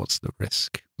 What's the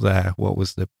risk there? What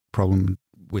was the problem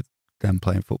with them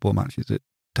playing football matches at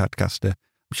Tadcaster?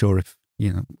 I'm sure if,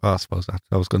 I suppose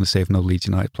I was going to say if no Leeds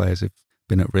United players have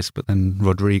been at risk, but then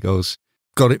Rodrigo's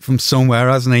got it from somewhere,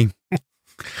 hasn't he?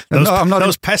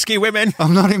 Those pesky women.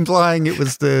 I'm not implying it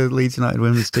was the Leeds United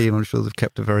women's team. I'm sure they've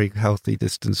kept a very healthy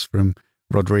distance from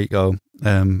Rodrigo.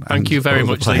 Thank you very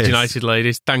much, Leeds United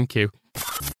ladies. Thank you.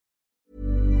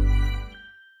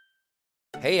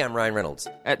 Hey, I'm Ryan Reynolds.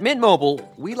 At Mint Mobile,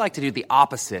 we like to do the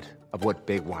opposite of what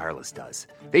Big Wireless does.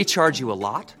 They charge you a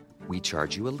lot, we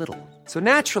charge you a little. So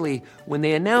naturally, when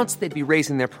they announced they'd be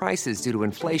raising their prices due to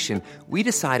inflation, we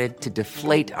decided to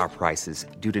deflate our prices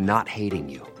due to not hating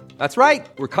you. That's right.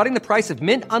 We're cutting the price of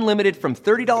Mint Unlimited from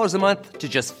 $30 a month to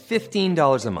just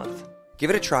 $15 a month. Give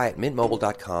it a try at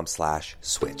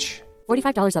mintmobile.com/switch.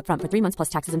 $45 up front for 3 months plus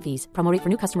taxes and fees. Promo rate for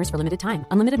new customers for limited time.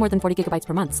 Unlimited more than 40 gigabytes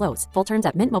per month. Slows full terms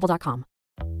at mintmobile.com.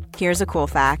 Here's a cool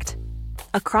fact.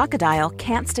 A crocodile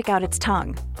can't stick out its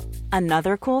tongue.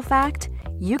 Another cool fact,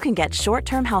 you can get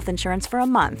short-term health insurance for a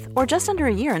month or just under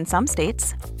a year in some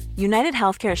states. United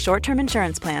Healthcare short-term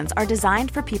insurance plans are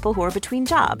designed for people who are between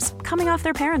jobs, coming off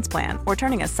their parents' plan, or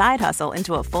turning a side hustle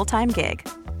into a full-time gig.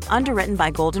 Underwritten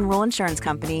by Golden Rule Insurance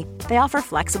Company, they offer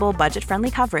flexible,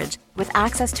 budget-friendly coverage with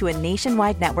access to a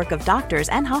nationwide network of doctors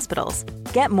and hospitals.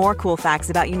 Get more cool facts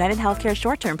about United Healthcare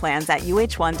short-term plans at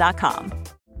uh1.com.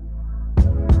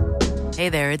 Hey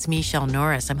there, it's Michelle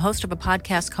Norris. I'm host of a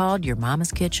podcast called Your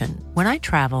Mama's Kitchen. When I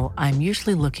travel, I'm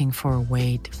usually looking for a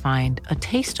way to find a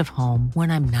taste of home when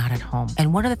I'm not at home.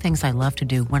 And one of the things I love to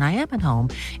do when I am at home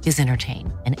is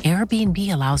entertain. And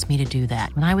Airbnb allows me to do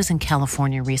that. When I was in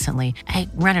California recently, I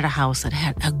rented a house that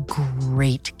had a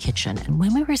great kitchen. And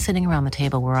when we were sitting around the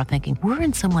table, we were all thinking, we're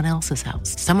in someone else's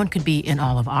house. Someone could be in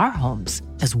all of our homes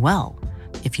as well.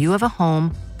 If you have a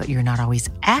home, but you're not always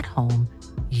at home,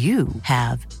 you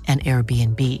have an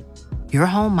Airbnb. Your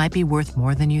home might be worth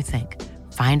more than you think.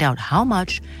 Find out how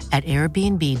much at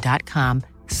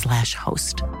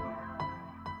airbnb.com/host.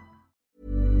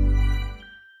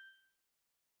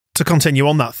 To continue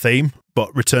on that theme,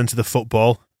 but return to the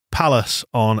football, Palace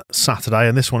on Saturday,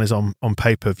 and this one is on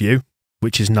pay-per-view,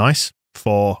 which is nice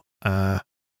for the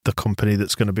company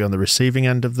that's going to be on the receiving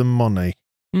end of the money.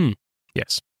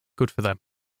 Yes, good for them.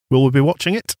 Will we be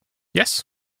watching it? Yes.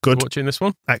 Good. Watching this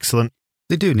one. Excellent.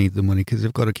 They do need the money because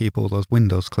they've got to keep all those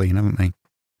windows clean, haven't they?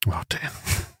 Oh, dear.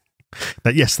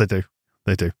 Yes, they do.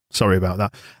 They do. Sorry about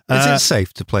that. Is it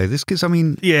safe to play this? Because, I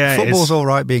mean, yeah, football's all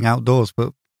right being outdoors,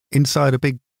 but inside a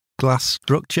big glass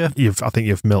structure? I think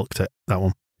you've milked it, that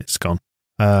one. It's gone.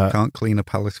 Can't clean a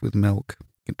Palace with milk.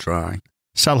 You can try.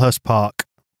 Selhurst Park.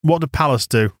 What did Palace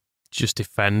do? Just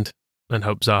defend and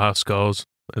hope Zaha scores,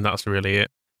 and that's really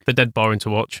it. They're dead boring to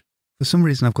watch. For some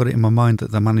reason, I've got it in my mind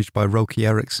that they're managed by Roky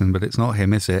Eriksson, but it's not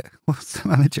him, is it? What's the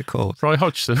manager called? Roy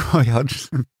Hodgson. Roy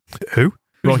Hodgson. Who?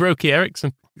 Who's Roky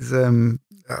Eriksson? He's,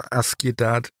 Ask Your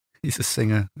Dad. He's a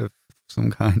singer of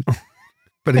some kind.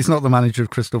 But he's not the manager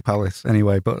of Crystal Palace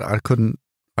anyway, but I couldn't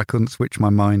switch my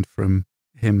mind from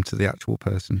him to the actual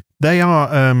person. They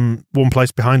are one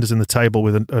place behind us in the table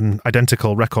with an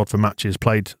identical record for matches,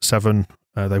 played 7,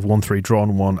 they've won 3,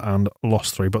 drawn 1 and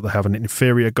lost 3, but they have an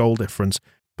inferior goal difference.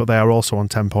 But they are also on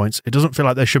 10 points. It doesn't feel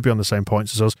like they should be on the same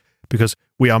points as us because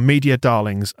we are media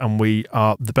darlings and we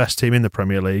are the best team in the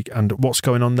Premier League. And what's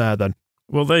going on there then?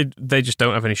 Well, they just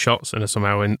don't have any shots and are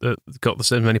somehow got the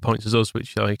same many points as us,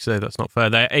 which, like I say, that's not fair.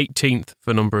 They're 18th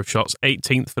for number of shots,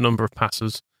 18th for number of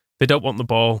passes. They don't want the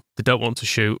ball. They don't want to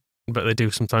shoot, but they do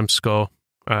sometimes score.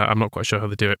 I'm not quite sure how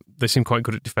they do it. They seem quite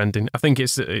good at defending. I think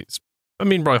it's. I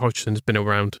mean, Roy Hodgson's been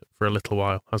around for a little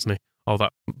while, hasn't he? All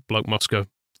that bloke Moscow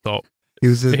thought. He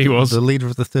was the leader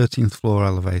of the 13th floor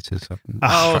elevators.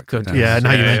 Good. Yeah,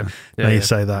 now you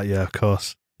say that, yeah, of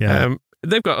course. Yeah.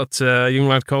 They've got a young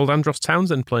lad called Andros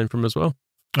Townsend playing for them as well.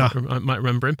 I might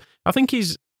remember him. I think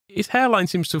his hairline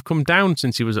seems to have come down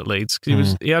since he was at Leeds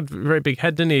because he had a very big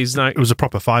head, didn't he? It was a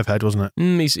proper 5 head, wasn't it?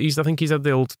 I think he's had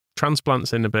the old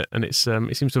transplants in a bit, and it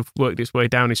seems to have worked its way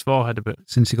down his forehead a bit.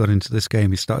 Since he got into this game,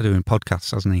 he started doing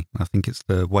podcasts, hasn't he? I think it's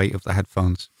the weight of the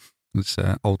headphones that's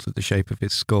altered the shape of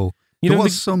his skull. We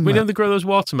know they grow those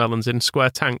watermelons in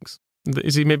square tanks.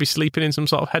 Is he maybe sleeping in some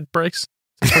sort of head brace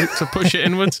to push it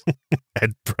inwards?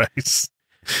 Head brace.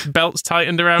 Belts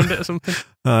tightened around it or something?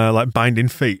 Like binding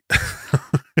feet.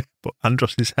 But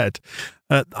Andros' head.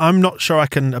 I'm not sure I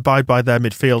can abide by their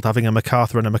midfield having a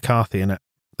MacArthur and a McCarthy in it.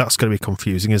 That's going to be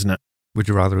confusing, isn't it? Would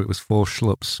you rather it was 4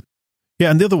 schlups?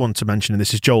 Yeah, and the other one to mention in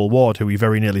this is Joel Ward, who we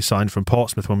very nearly signed from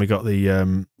Portsmouth when we got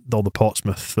all the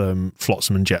Portsmouth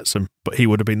Flotsam and Jetsam, but he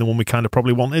would have been the one we kind of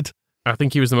probably wanted. I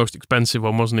think he was the most expensive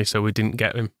one, wasn't he? So we didn't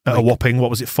get him. At a whopping, what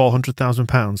was it,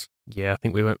 £400,000? Yeah, I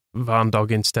think we went Van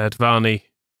Dog instead. Varney,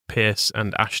 Pearce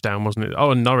and Ashdown, wasn't it? Oh,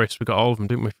 and Norris, we got all of them,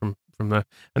 didn't we, from there?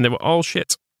 And they were all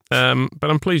shit. But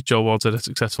I'm pleased Joel Ward's had a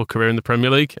successful career in the Premier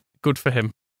League. Good for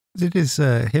him. It is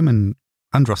him and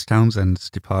Andros Townsend's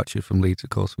departure from Leeds, of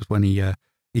course, was when he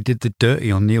did the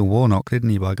dirty on Neil Warnock, didn't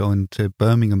he, by going to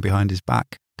Birmingham behind his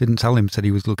back. Didn't tell him, said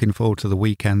he was looking forward to the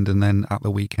weekend, and then at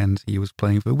the weekend he was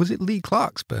playing for, was it Lee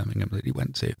Clark's Birmingham that he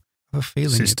went to? I have a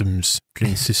feeling. Systems.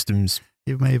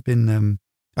 It may have been,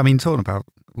 talking about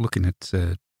looking at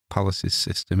Palace's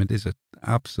system, it is an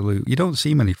absolute, you don't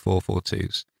see many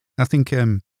 4-4-2s. I think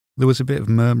there was a bit of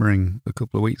murmuring a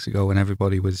couple of weeks ago when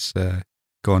everybody was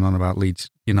going on about Leeds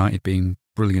United being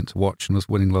brilliant to watch and us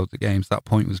winning loads of games. That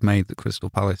point was made that Crystal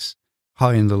Palace,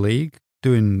 high in the league,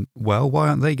 doing well. Why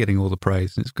aren't they getting all the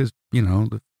praise? And it's because,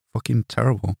 they're fucking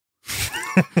terrible.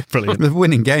 Brilliant. They're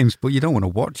winning games, but you don't want to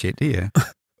watch it, do you?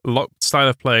 Locked style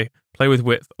of play with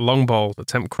width, long ball,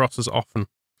 attempt crosses often.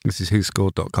 This is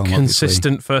whoscored.com.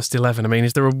 Consistent obviously. first 11. I mean,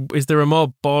 is there a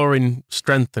more boring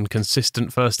strength than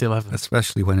consistent first 11?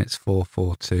 Especially when it's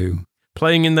 4-4-2.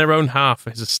 Playing in their own half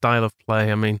is a style of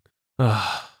play. I mean,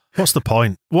 what's the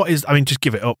point? Just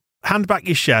give it up. Hand back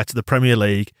your share to the Premier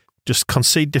League. Just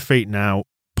concede defeat now.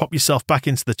 Pop yourself back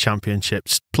into the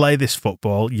Championships. Play this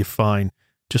football. You're fine.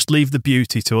 Just leave the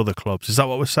beauty to other clubs. Is that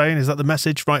what we're saying? Is that the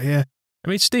message right here? I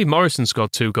mean, Steve Morrison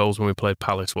scored 2 goals when we played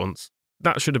Palace once.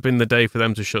 That should have been the day for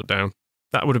them to shut down.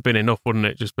 That would have been enough, wouldn't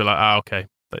it? Just be like, okay,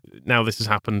 now this has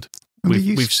happened.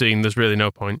 We've seen there's really no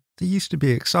point. They used to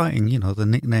be exciting, the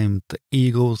nickname the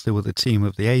Eagles. They were the team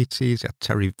of the 80s. They had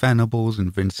Terry Venables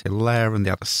and Vince Hilaire, and they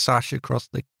had a sash across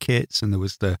the kits, and there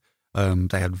was they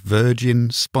had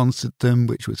Virgin sponsored them,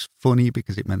 which was funny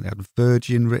because it meant they had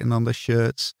Virgin written on their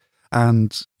shirts,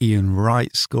 and Ian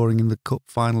Wright scoring in the cup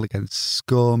final against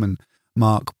Scum, and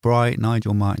Mark Bright,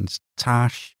 Nigel Martin's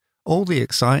Tash, all the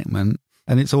excitement,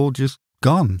 and it's all just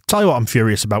gone. Tell you what I'm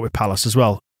furious about with Palace as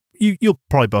well. You'll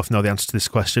probably both know the answer to this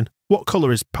question. What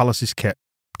colour is Palace's kit?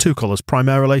 2 colours,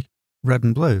 primarily. Red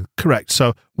and blue. Correct.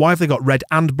 So why have they got red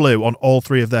and blue on all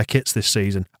 3 of their kits this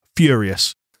season?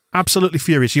 Furious. Absolutely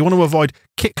furious. You want to avoid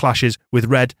kit clashes with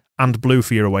red and blue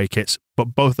for your away kits,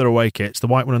 but both their away kits, the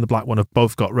white one and the black one, have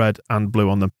both got red and blue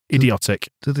on them. Idiotic.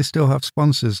 Do they still have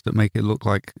sponsors that make it look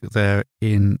like they're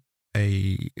in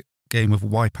a game of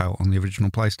Wipeout on the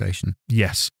original PlayStation?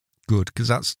 Yes. Good, because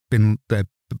that's been the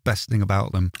best thing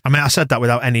about them. I mean, I said that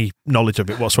without any knowledge of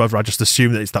it whatsoever. I just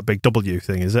assume that it's that big W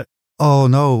thing, is it? Oh,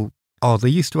 no. Oh, they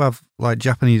used to have like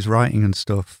Japanese writing and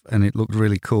stuff, and it looked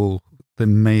really cool. They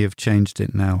may have changed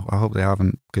it now. I hope they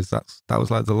haven't, because that was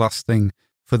like the last thing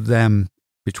for them,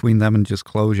 between them and just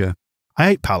closure. I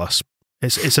hate Palace.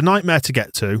 It's a nightmare to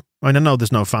get to. I mean, I know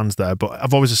there's no fans there, but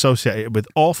I've always associated it with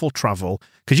awful travel.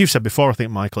 Because you've said before, I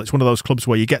think, Michael, it's one of those clubs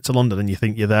where you get to London and you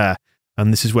think you're there.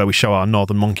 And this is where we show our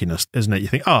northern monkeyness, isn't it? You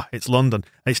think, it's London.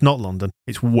 It's not London.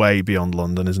 It's way beyond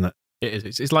London, isn't it? It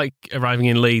is. It's like arriving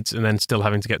in Leeds and then still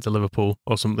having to get to Liverpool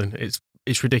or something.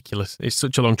 It's ridiculous. It's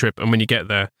such a long trip. And when you get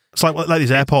there... It's like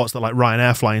these airports that like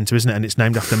Ryanair fly into, isn't it? And it's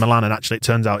named after Milan, and actually it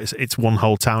turns out it's one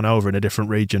whole town over in a different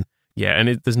region. Yeah,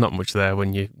 and there's not much there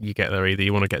when you get there either.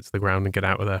 You want to get to the ground and get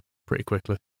out of there pretty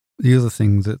quickly. The other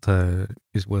thing that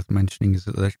is worth mentioning is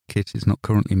that their kit is not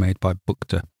currently made by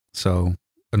Bukta. So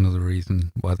another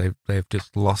reason why they've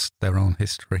just lost their own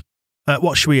history.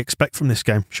 What should we expect from this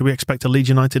game? Should we expect a Leeds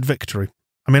United victory?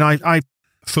 I mean, I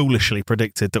foolishly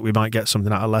predicted that we might get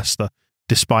something out of Leicester,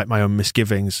 despite my own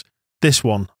misgivings. This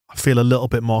one, I feel a little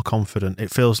bit more confident.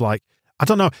 It feels like, I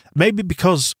don't know, maybe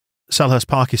because Selhurst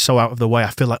Park is so out of the way, I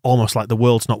feel like almost like the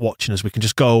world's not watching us. We can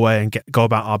just go away and go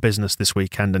about our business this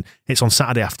weekend, and it's on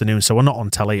Saturday afternoon, so we're not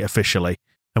on telly officially,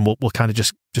 and we'll kind of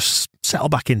just settle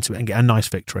back into it and get a nice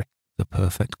victory. The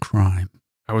perfect crime.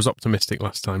 I was optimistic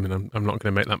last time, and I'm not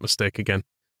going to make that mistake again.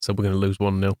 So we're going to lose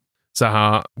 1-0.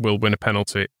 Zaha will win a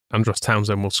penalty. Andros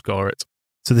Townsend will score it.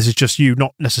 So this is just you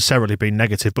not necessarily being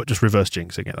negative, but just reverse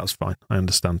jinxing it. That's fine. I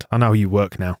understand. I know how you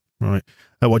work now. Right.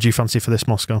 What do you fancy for this,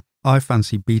 Moscow? I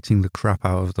fancy beating the crap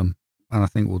out of them, and I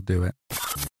think we'll do it.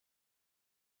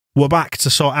 We're back to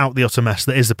sort out the utter mess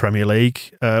that is the Premier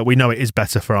League. We know it is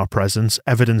better for our presence,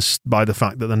 evidenced by the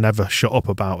fact that they never shut up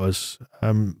about us.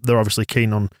 They're obviously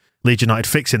keen on Leeds United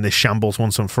fixing this shambles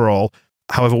once and for all.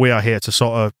 However, we are here to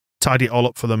sort of tidy it all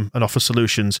up for them and offer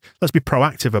solutions. Let's be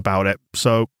proactive about it.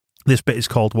 So this bit is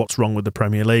called What's Wrong with the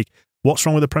Premier League? What's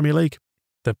wrong with the Premier League?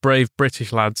 The brave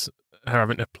British lads are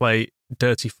having to play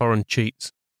dirty foreign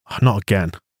cheats. Oh, not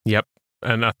again. Yep.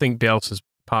 And I think Bielsa's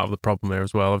part of the problem there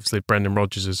as well. Obviously, Brendan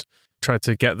Rodgers has tried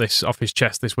to get this off his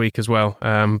chest this week as well.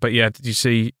 But yeah, did you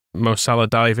see Mo Salah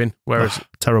diving? Whereas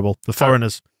terrible. The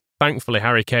foreigners. Thankfully,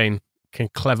 Harry Kane can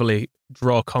cleverly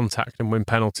draw contact and win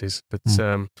penalties. But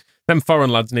them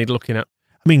foreign lads need looking at.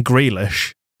 I mean,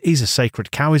 Grealish, he's a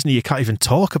sacred cow, isn't he? You can't even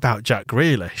talk about Jack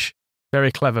Grealish.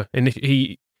 Very clever. And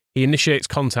he initiates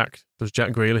contact, does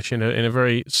Jack Grealish, in a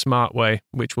very smart way,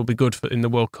 which will be good in the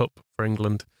World Cup for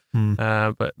England.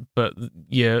 But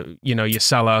your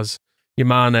Salahs, your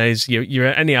Manes, your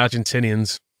any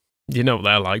Argentinians, you know what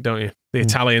they're like, don't you? The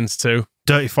Italians too.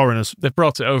 Dirty foreigners. They've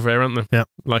brought it over here, haven't they? Yeah.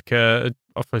 Like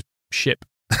off a ship,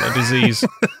 a disease.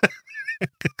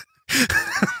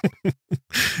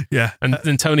 Yeah. And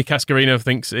then Tony Cascarino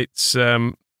thinks it's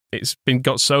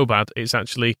got so bad it's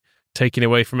actually taking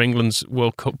away from England's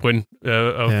World Cup win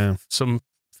of some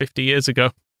 50 years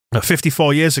ago.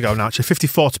 54 years ago now, actually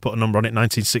 54 to put a number on it,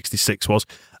 1966 was.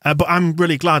 But I'm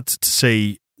really glad to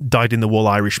see dyed-in-the-wool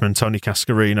Irishman Tony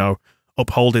Cascarino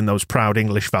upholding those proud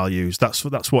English values. That's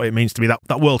what it means to me.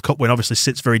 That World Cup win obviously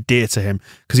sits very dear to him,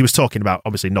 because he was talking about,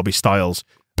 obviously, Nobby Stiles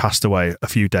passed away a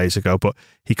few days ago, but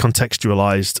he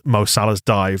contextualised Mo Salah's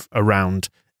dive around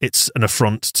it's an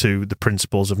affront to the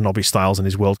principles of Nobby Stiles and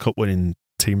his World Cup winning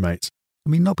teammates. I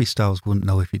mean, Nobby Stiles wouldn't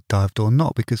know if he dived or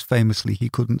not, because famously he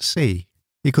couldn't see.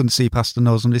 He couldn't see past the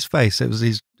nose on his face. It was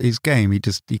his game. He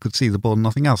could see the ball and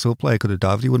nothing else. So a player could have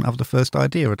dived. He wouldn't have the first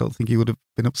idea. I don't think he would have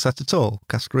been upset at all.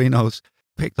 Cascarino's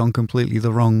picked on completely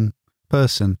the wrong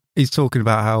person. He's talking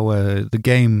about how the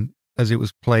game, as it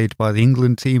was played by the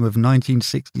England team of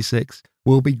 1966,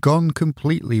 will be gone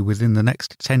completely within the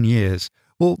next 10 years.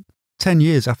 Well, 10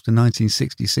 years after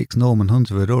 1966, Norman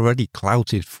Hunter had already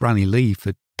clouted Franny Lee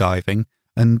for diving,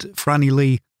 and Franny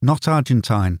Lee, not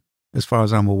Argentine, as far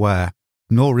as I'm aware,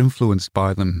 nor influenced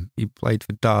by them. He played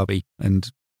for Derby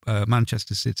and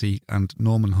Manchester City, and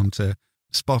Norman Hunter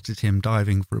spotted him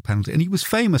diving for a penalty, and he was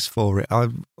famous for it.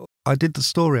 I did the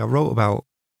story, I wrote about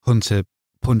Hunter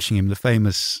punching him, the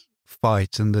famous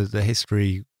fight and the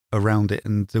history around it,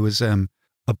 and there was a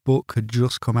book had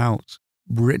just come out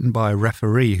written by a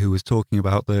referee who was talking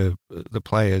about the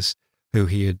players who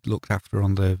he had looked after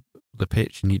on the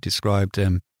pitch, and he described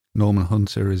Norman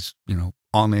Hunter as,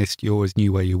 honest. You always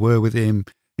knew where you were with him.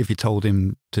 If you told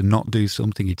him to not do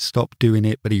something, he'd stop doing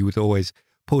it, but he would always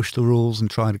push the rules and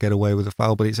try to get away with a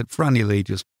foul. But he said Franny Lee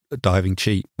just diving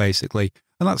cheat, basically.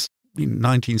 And that's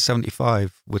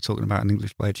 1975. We're talking about an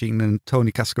English player cheating, and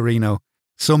Tony Cascarino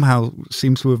somehow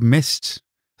seems to have missed.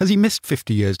 Has he missed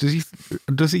 50 years?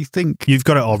 Does he think... You've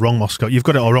got it all wrong, Moscow. You've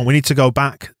got it all wrong. We need to go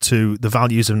back to the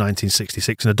values of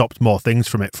 1966 and adopt more things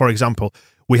from it. For example,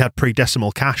 we had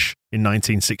pre-decimal cash in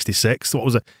 1966. What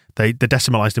was it? They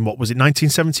decimalised in, what was it,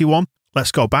 1971?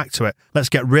 Let's go back to it. Let's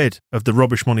get rid of the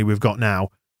rubbish money we've got now.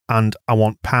 And I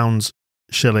want pounds,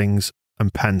 shillings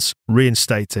and pence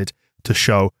reinstated to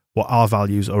show what our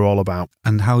values are all about.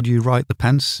 And how do you write the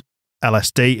pence?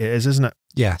 LSD it is, isn't it?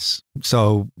 Yes.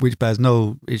 So, which bears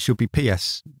it should be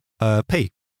PSP,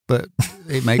 but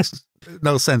it makes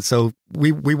no sense. So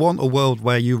we want a world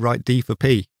where you write D for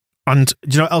P. And do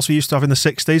you know what else we used to have in the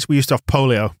 60s? We used to have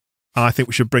polio. And I think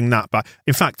we should bring that back.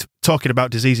 In fact, talking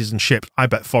about diseases and ships, I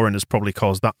bet foreigners probably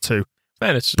caused that too.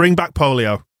 Fairness. Bring back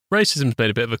polio. Racism's made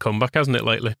a bit of a comeback, hasn't it,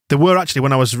 lately? There were actually,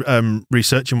 when I was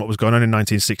researching what was going on in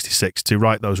 1966 to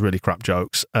write those really crap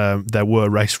jokes, there were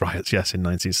race riots, yes, in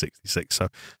 1966. So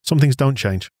some things don't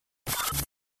change.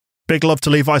 Big love to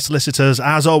Levi Solicitors,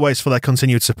 as always, for their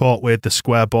continued support with the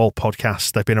Square Ball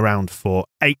podcast. They've been around for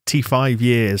 85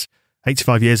 years.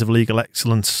 85 years of legal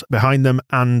excellence behind them,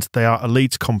 and they are a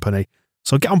Leeds company.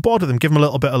 So get on board with them, give them a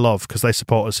little bit of love, because they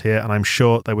support us here, and I'm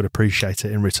sure they would appreciate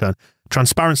it in return.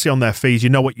 Transparency on their fees, you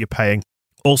know what you're paying.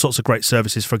 All sorts of great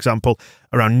services, for example,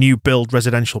 around new build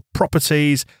residential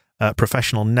properties,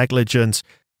 professional negligence.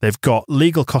 They've got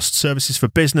legal cost services for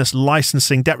business,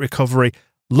 licensing, debt recovery,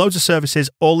 loads of services,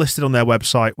 all listed on their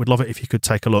website. We'd love it if you could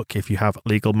take a look if you have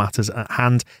legal matters at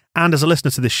hand. And as a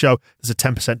listener to this show, there's a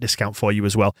 10% discount for you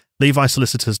as well.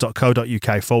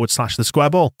 levisolicitors.co.uk/the square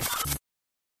ball.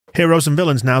 Heroes and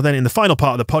villains now then in the final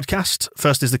part of the podcast.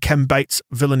 First is the Ken Bates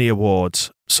Villainy Awards,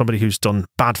 somebody who's done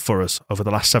bad for us over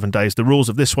the last 7 days. The rules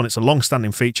of this one, it's a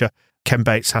long-standing feature. Ken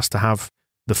Bates has to have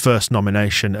the first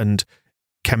nomination, and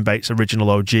Ken Bates, original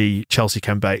OG, Chelsea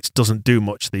Ken Bates, doesn't do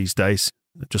much these days.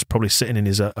 Just probably sitting in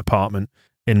his apartment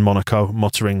in Monaco,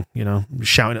 muttering,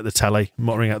 shouting at the telly,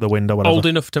 muttering out the window, whatever. Old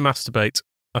enough to masturbate.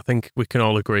 I think we can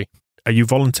all agree. Are you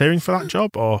volunteering for that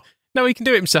job, or...? No, he can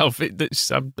do it himself.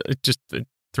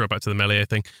 Throw back to the Melier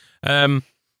thing.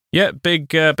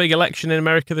 Big election in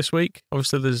America this week.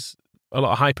 Obviously, there's a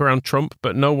lot of hype around Trump,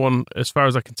 but no one, as far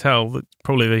as I can tell,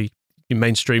 probably the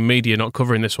mainstream media not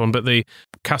covering this one, but the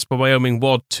Casper, Wyoming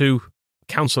Ward 2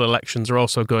 council elections are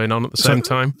also going on at the same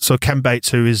time. So Ken Bates,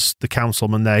 who is the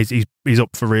councilman there, he's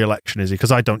up for re-election, is he?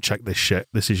 Because I don't check this shit.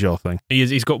 This is your thing.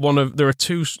 He's got there are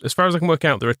two, as far as I can work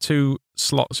out, there are 2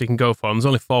 slots he can go for, and there's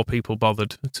only 4 people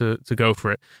bothered to go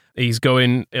for it. He's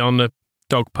going on a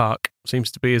dog park, seems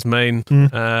to be his main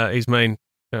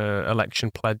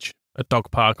election pledge, a dog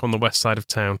park on the west side of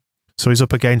town. So he's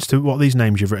up against, what are these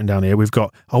names you've written down here? We've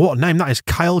got, what a name that is,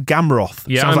 Kyle Gamroth.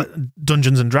 Yeah, sounds like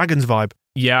Dungeons and Dragons vibe.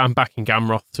 Yeah, I'm backing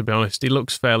Gamroth, to be honest. He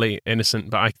looks fairly innocent,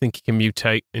 but I think he can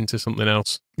mutate into something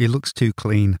else. He looks too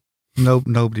clean.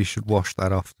 Nobody should wash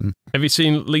that often. Have you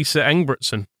seen Lisa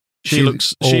Engbretson? She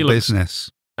looks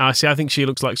business. I think she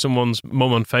looks like someone's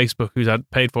mum on Facebook who's had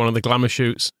paid for one of the glamour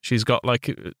shoots. She's got like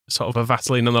sort of a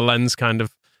Vaseline on the lens kind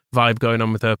of vibe going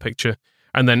on with her picture.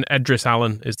 And then Edris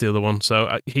Allen is the other one.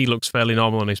 So he looks fairly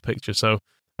normal in his picture. So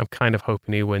I'm kind of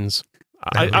hoping he wins.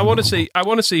 I want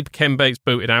to see Ken Bates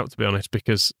booted out, to be honest,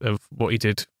 because of what he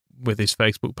did with his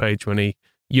Facebook page when he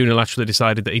unilaterally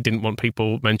decided that he didn't want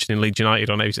people mentioning Leeds United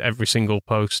on every single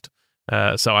post.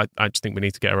 So I just think we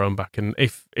need to get our own back. And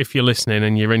if you're listening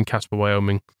and you're in Casper,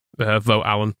 Wyoming, vote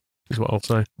Alan is what I'll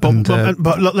say.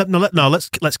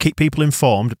 Let's keep people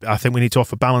informed. I think we need to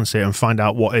offer balance here and find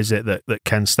out what is it that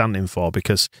Ken's standing for,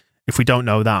 because if we don't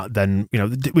know that, then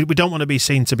we don't want to be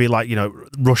seen to be like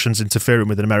Russians interfering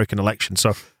with an American election.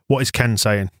 So what is Ken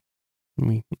saying?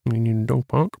 We need a dog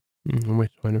park on the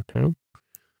west side of town.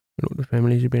 A lot of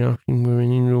families have been asking we're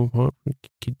in a dog park for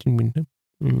kids in winter.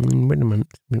 In winter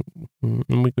months,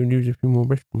 and we could use a few more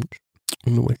restaurants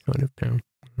on the west side of town.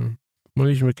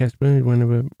 Malaysia Casper is one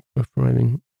of a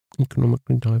thriving,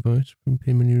 economically diverse from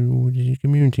Pyromania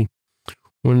community.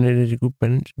 One that has a good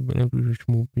balance of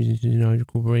small businesses and larger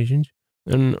corporations.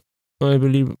 And I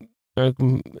believe I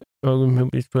can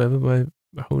help this further by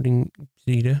holding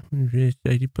CEDA as their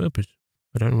stated purpose.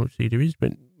 I don't know what CEDA is,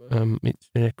 but it's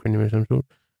an acronym of some sort,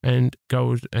 and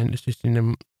goals and assisting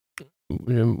them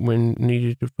when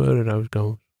needed to further those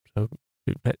goals. So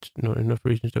that's not enough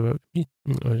reasons to vote for me.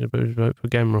 I suppose vote for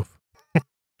Gamroff.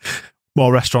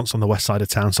 More restaurants on the west side of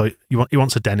town. So he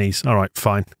wants a Denny's. All right,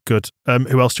 fine, good.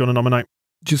 Who else do you want to nominate?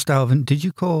 Just Alvin, did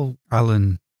you call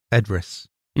Alan Edris?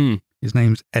 His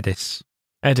name's Edis.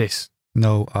 Edis.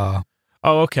 No R.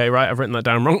 Oh, okay, right. I've written that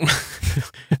down wrong.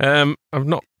 I've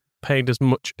not paid as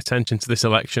much attention to this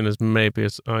election as maybe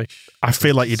as I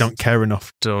feel like you don't care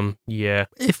enough. Done. Yeah.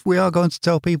 If we are going to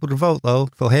tell people to vote, though,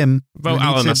 for him... Vote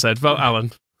Alan, I said. Vote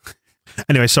Alan.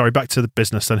 Anyway, sorry, back to the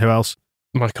business then. Who else?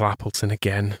 Michael Appleton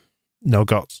again. No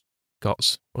Gots.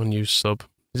 Gots, unused sub.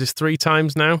 Is this 3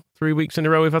 times now? 3 weeks in a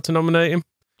row we've had to nominate him?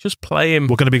 Just play him.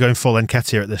 We're going to be going full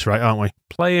Nketiah at this rate, aren't we?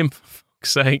 Play him, for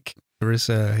fuck's sake.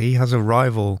 He has a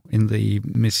rival in the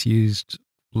misused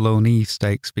loanee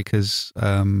stakes because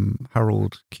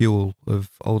Harold Kuehl of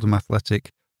Oldham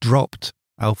Athletic dropped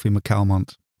Alfie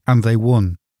McCalmont and they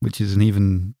won, which is an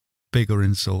even bigger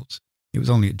insult. It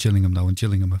was only at Gillingham though, and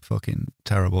Gillingham are fucking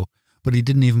terrible. But he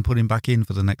didn't even put him back in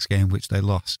for the next game, which they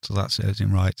lost, so that serves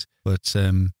him right. But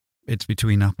it's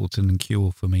between Appleton and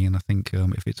Kuehl for me, and I think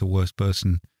if it's a worst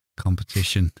person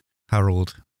competition,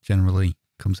 Harold generally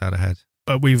comes out ahead.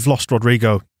 We've lost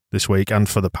Rodrigo this week and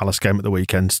for the Palace game at the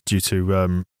weekend due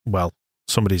to,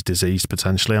 somebody's diseased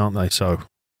potentially, aren't they? So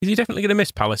is he definitely going to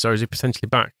miss Palace, or is he potentially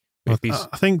back? I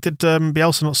think, did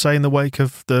Bielsa not say in the wake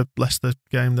of the Leicester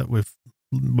game that we're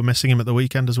missing him at the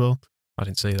weekend as well? I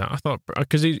didn't see that. I thought,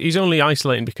 because he's only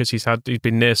isolating because he's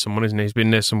been near someone, isn't he? He's been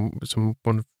near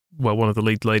one of the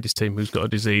Leeds ladies team who's got a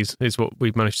disease, is what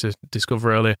we've managed to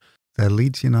discover earlier. They're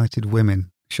Leeds United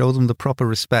women. Show them the proper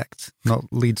respect, not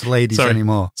Leeds ladies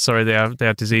anymore. Sorry, they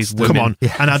are diseased women. Come on.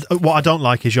 Yeah. And what I don't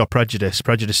like is your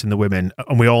prejudice in the women,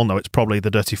 and we all know it's probably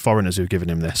the dirty foreigners who've given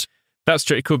him this. That's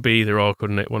true. It could be either or,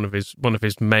 couldn't it? One of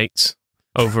his mates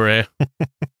over here.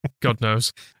 God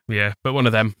knows. Yeah, but one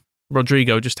of them.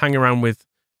 Rodrigo, just hang around with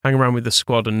the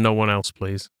squad and no one else,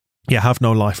 please. Yeah, have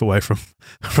no life away from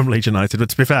Leeds United. But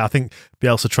to be fair, I think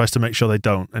Bielsa tries to make sure they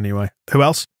don't anyway. Who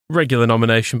else? Regular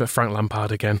nomination, but Frank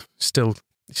Lampard again. Still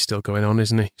going on,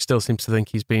 isn't he? Still seems to think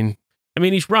he's been... I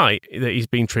mean, he's right that he's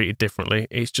been treated differently.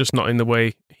 It's just not in the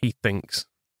way he thinks.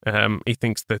 He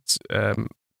thinks that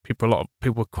a lot of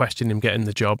people question him getting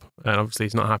the job, and obviously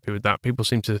he's not happy with that. People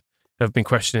seem to have been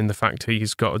questioning the fact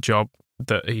he's got a job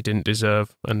that he didn't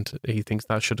deserve, and he thinks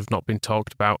that should have not been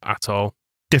talked about at all.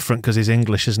 Different because he's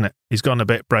English, isn't it? He's gone a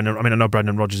bit Brendan. I mean, I know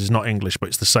Brendan Rodgers is not English, but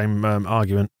it's the same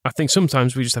argument. I think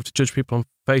sometimes we just have to judge people on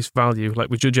face value, like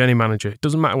we judge any manager. It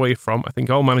doesn't matter where you're from. I think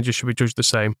all managers should be judged the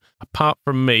same, apart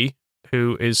from me,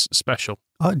 who is special.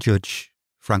 I judge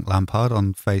Frank Lampard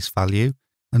on face value,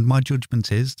 and my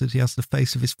judgment is that he has the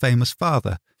face of his famous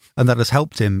father, and that has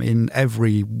helped him in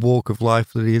every walk of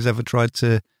life that he has ever tried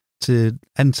to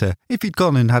enter. If he'd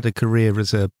gone and had a career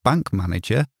as a bank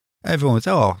manager, everyone would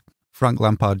say, Frank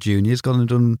Lampard Jr. has gone and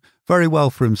done very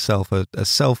well for himself, a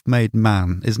self-made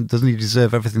man. Doesn't he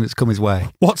deserve everything that's come his way?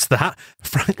 What's that?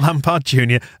 Frank Lampard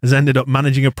Jr. has ended up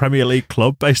managing a Premier League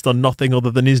club based on nothing other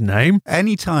than his name?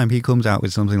 Anytime he comes out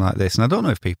with something like this, and I don't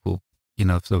know if people,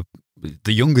 if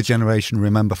the younger generation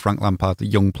remember Frank Lampard, the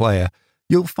young player,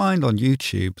 you'll find on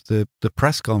YouTube the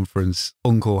press conference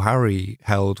Uncle Harry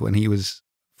held when he was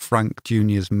Frank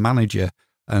Jr.'s manager,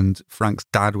 and Frank's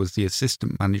dad was the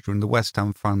assistant manager, and the West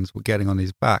Ham fans were getting on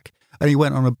his back. And he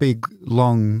went on a big,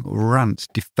 long rant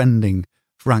defending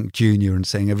Frank Jr. and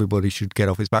saying everybody should get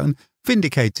off his back, and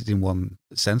vindicated in one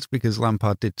sense because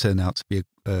Lampard did turn out to be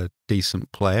a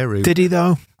decent player. Did he,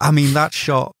 though? I mean, that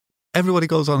shot everybody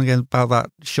goes on again about that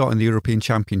shot in the European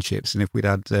Championships, and if we'd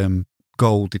had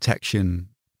goal detection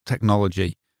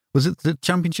technology. Was it the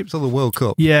Championships or the World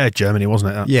Cup? Yeah, Germany,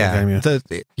 wasn't it?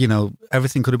 Game,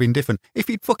 everything could have been different. If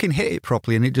he'd fucking hit it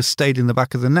properly and it just stayed in the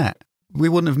back of the net, we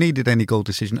wouldn't have needed any goal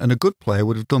decision, and a good player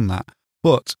would have done that.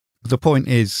 But the point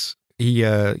is, he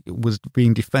was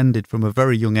being defended from a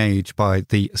very young age by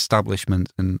the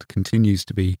establishment and continues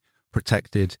to be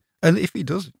protected. And if he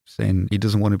does say he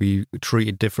doesn't want to be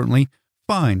treated differently,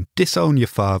 fine, disown your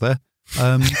father,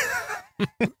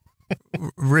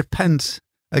 repent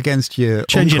against your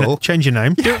uncle. Change your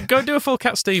name. Go do a full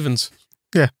Cat Stevens.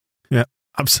 Yeah,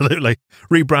 absolutely.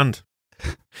 Rebrand.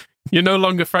 You're no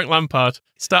longer Frank Lampard.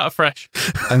 Start afresh.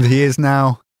 And he is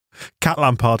now Cat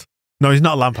Lampard. No, he's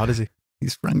not Lampard, is he?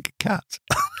 He's Frank Cat.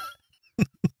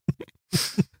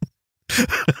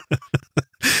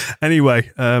 Anyway,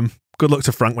 good luck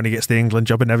to Frank when he gets the England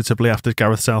job inevitably after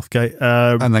Gareth Southgate.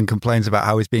 And then complains about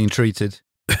how he's being treated.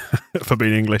 For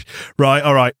being English. Right,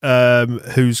 all right.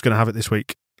 Who's going to have it this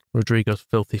week? Rodrigo's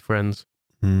filthy friends.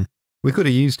 We could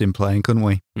have used him playing, couldn't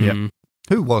we? Yeah.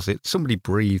 Who was it? Somebody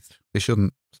breathed. They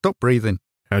shouldn't. Stop breathing.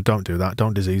 No, don't do that.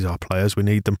 Don't disease our players. We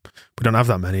need them. We don't have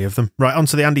that many of them. Right, on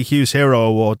to the Andy Hughes Hero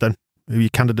Award then. Who are your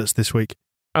candidates this week?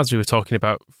 As we were talking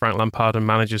about Frank Lampard and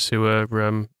managers who are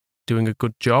doing a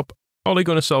good job, Ole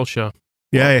Gunnar Solskjaer.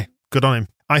 Yeah, good on him.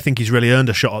 I think he's really earned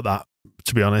a shot at that,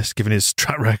 to be honest, given his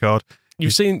track record.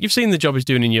 You've seen the job he's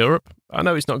doing in Europe. I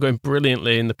know it's not going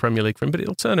brilliantly in the Premier League for him, but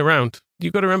it'll turn around.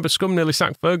 You've got to remember, Scum nearly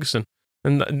sacked Ferguson,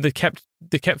 and they kept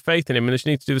faith in him, and they just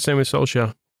need to do the same with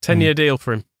Solskjaer. 10-year deal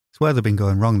for him. It's where they've been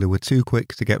going wrong. They were too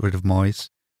quick to get rid of Moyes.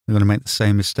 They're going to make the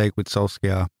same mistake with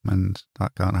Solskjaer, and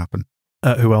that can't happen.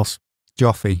 Who else?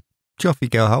 Joffrey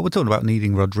Gerhardt. We're talking about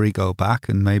needing Rodrigo back,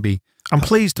 and maybe... I'm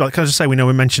pleased, like, can I just say, we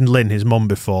mentioned Lynn, his mum,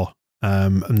 before,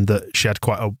 and that she had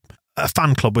quite a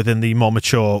fan club within the more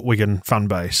mature Wigan fan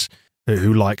base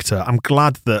who liked her. I'm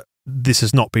glad that this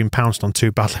has not been pounced on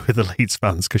too badly with the Leeds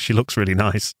fans, because she looks really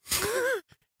nice.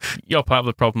 You're part of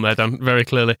the problem there, Dan, very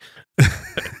clearly.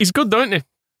 He's good, don't he?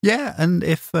 Yeah, and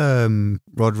if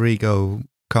Rodrigo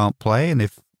can't play, and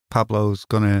if Pablo's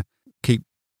going to keep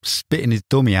spitting his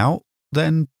dummy out,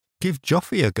 then give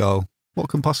Joffrey a go. What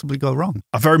can possibly go wrong?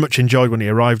 I very much enjoyed when he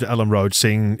arrived at Ellen Road,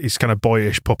 seeing his kind of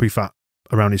boyish puppy fat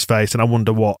around his face, and I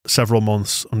wonder what several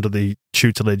months under the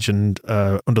tutelage and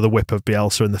under the whip of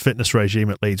Bielsa and the fitness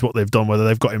regime at Leeds, what they've done, whether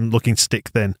they've got him looking stick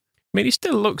thin. I mean, he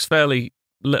still looks fairly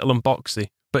little and boxy,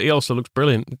 but he also looks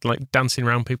brilliant, like dancing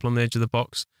around people on the edge of the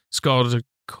box. Scored a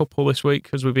couple this week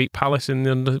as we beat Palace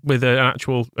with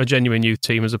a genuine youth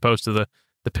team, as opposed to the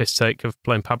piss take of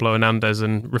playing Pablo Hernandez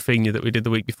and Rafinha that we did the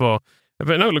week before.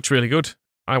 But no, it looks really good.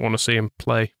 I want to see him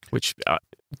play, which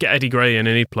get Eddie Gray in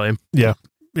and he'd play him. Yeah.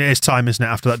 It's time, isn't it,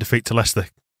 after that defeat to Leicester?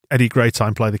 Eddie Gray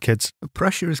time, play the kids. The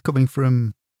pressure is coming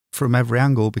from every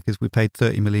angle, because we paid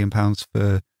 £30 million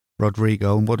for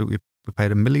Rodrigo, and what did we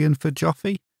paid $1 million for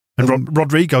Joffrey? And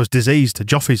Rodrigo's diseased,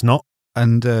 Joffrey's not.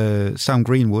 And Sam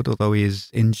Greenwood, although he is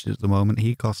injured at the moment,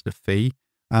 he cost a fee.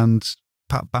 And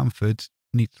Pat Bamford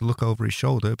needs to look over his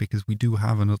shoulder, because we do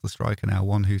have another striker now,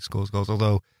 one who scores goals,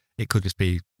 although it could just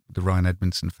be the Ryan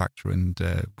Edmondson factor, and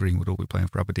Greenwood will be playing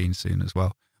for Aberdeen soon as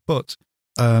well. But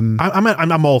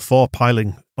I'm all for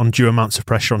piling undue amounts of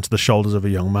pressure onto the shoulders of a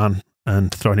young man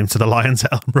and throwing him to the lions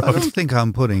at Ellen Road. I don't think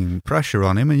I'm putting pressure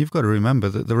on him, and you've got to remember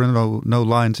that there are no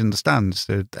lions in the stands.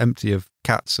 They're empty of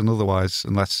cats and otherwise,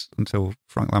 until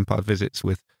Frank Lampard visits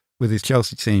with his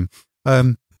Chelsea team.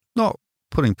 Not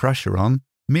putting pressure on,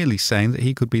 merely saying that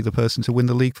he could be the person to win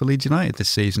the league for Leeds United this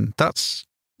season.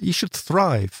 He should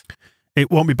thrive. It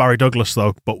won't be Barry Douglas,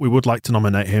 though, but we would like to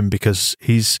nominate him, because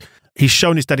he's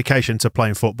shown his dedication to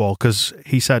playing football, because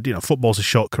he said, football's a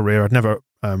short career. I'd never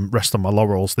rest on my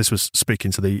laurels. This was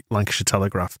speaking to the Lancashire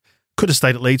Telegraph. Could have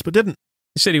stayed at Leeds, but didn't.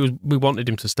 He said we wanted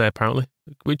him to stay, apparently,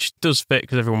 which does fit,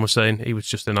 because everyone was saying he was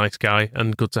just a nice guy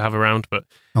and good to have around.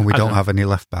 And we don't have any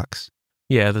left backs.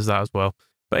 Yeah, there's that as well.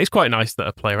 But it's quite nice that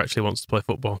a player actually wants to play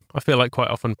football. I feel like quite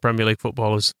often Premier League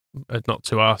footballers are not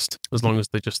too arsed, as long as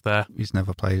they're just there. He's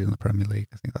never played in the Premier League.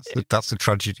 I think that's the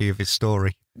tragedy of his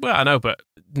story. Well, I know, but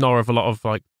nor have a lot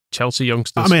of Chelsea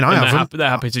youngsters. I mean, I haven't. They're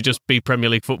happy to just be Premier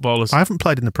League footballers. I haven't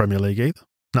played in the Premier League either.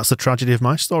 That's the tragedy of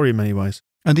my story in many ways.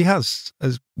 And he has,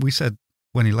 as we said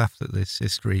when he left at this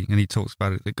history, and he talks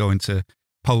about it, that going to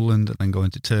Poland and then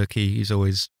going to Turkey, he's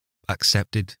always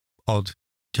accepted odd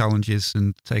challenges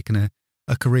and taken a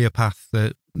career path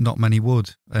that not many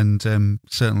would. And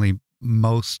certainly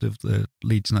most of the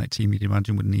Leeds United team, you'd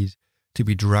imagine, would need to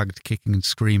be dragged kicking and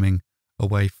screaming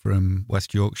away from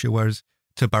West Yorkshire, whereas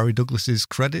to Barry Douglas's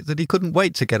credit that he couldn't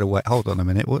wait to get away. Hold on a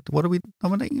minute. What are we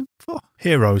nominating him for?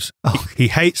 Heroes. Oh. He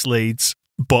hates Leeds,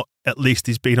 but at least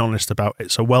he's been honest about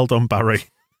it. So well done, Barry.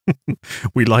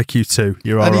 We like you too.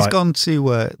 You're all right. And he's gone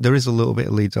to, there is a little bit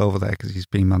of Leeds over there because he's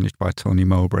being managed by Tony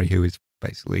Mowbray, who is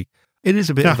basically, it is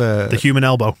a bit of a... the human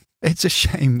elbow. It's a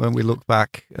shame when we look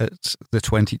back at the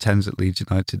 2010s at Leeds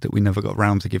United that we never got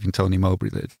round to giving Tony Mowbray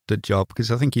the job, because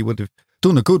I think he would have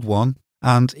done a good one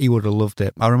and he would have loved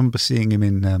it. I remember seeing him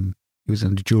he was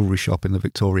in a jewellery shop in the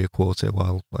Victoria Quarter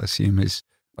while I assume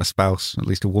a spouse, at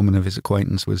least a woman of his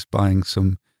acquaintance, was buying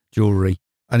some jewellery.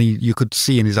 And you could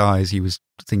see in his eyes, he was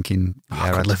thinking,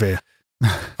 I could live here.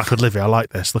 I could live here. I like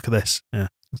this. Look at this. Yeah.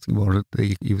 He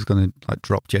was going to like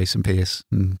drop Jason Pearce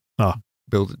and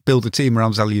build a team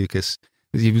around Zaliukas.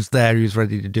 He was there. He was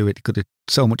ready to do it.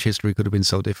 So much history could have been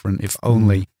so different if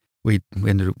only we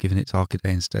ended up giving it to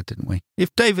Hockaday instead, didn't we?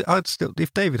 If David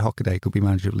Hockaday could be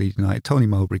manager of Leeds United, Tony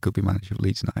Mowbray could be manager of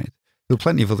Leeds United. There were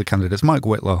plenty of other candidates. Mike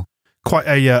Whitlow. Quite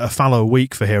a fallow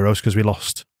week for Heroes because we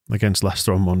lost against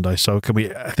Leicester on Monday. So can we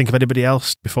think of anybody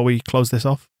else before we close this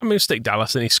off? I mean, stick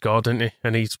Dallas, and he scored, didn't he?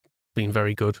 And he's been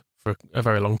very good for a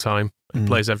very long time. He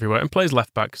plays everywhere and plays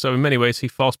left back. So in many ways, he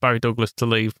forced Barry Douglas to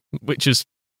leave, which is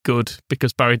good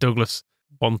because Barry Douglas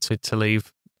wanted to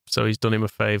leave. So he's done him a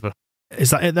favour. Is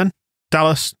that it then?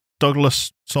 Dallas,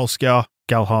 Douglas, Solskjaer,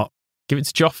 Gelhardt. Give it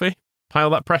to Joffrey. Pile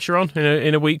that pressure on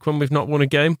in a week when we've not won a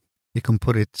game. You can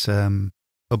put it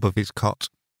above his cot.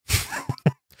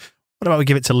 What about we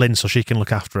give it to Lynn so she can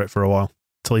look after it for a while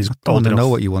till he's I old don't enough? know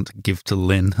what you want to give to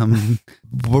Lynn. I'm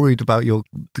worried about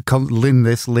Lynn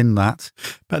this, Lynn that.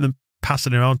 Better than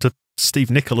passing it on to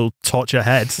Steve Nicol who'll torch your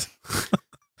head. Is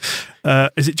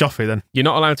it Joffrey then? You're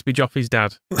not allowed to be Joffrey's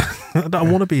dad. I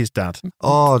don't want to be his dad.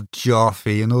 Oh,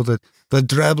 Joffrey, the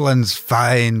dribbling's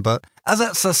fine, but is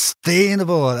it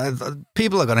sustainable?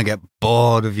 People are going to get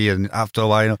bored of you after a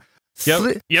while.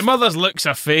 Your mother's looks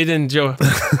are fading, Joe.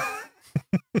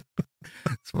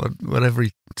 It's what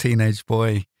every teenage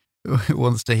boy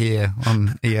wants to hear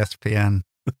on ESPN.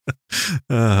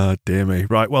 Oh, dear me.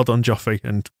 Right, well done, Joffrey,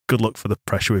 and good luck for the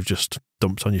pressure we've just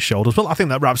dumped on your shoulders. Well, I think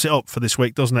that wraps it up for this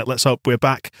week, doesn't it? Let's hope we're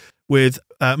back with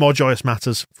more joyous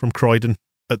matters from Croydon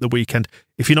at the weekend.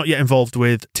 If you're not yet involved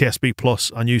with TSB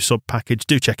Plus, our new sub package,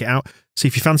 do check it out. See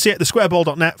if you fancy it.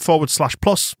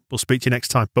 thesquareball.net/plus. We'll speak to you next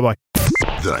time. Bye-bye.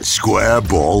 The Square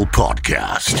Ball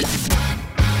Podcast.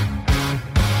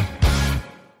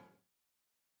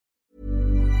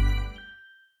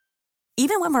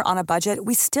 Even when we're on a budget,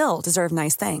 we still deserve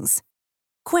nice things.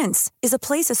 Quince is a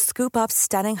place to scoop up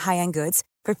stunning high-end goods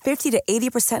for 50 to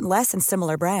 80% less than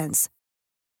similar brands.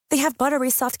 They have buttery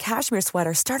soft cashmere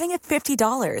sweaters starting at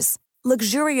 $50,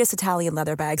 luxurious Italian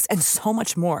leather bags, and so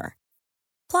much more.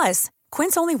 Plus,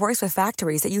 Quince only works with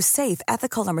factories that use safe,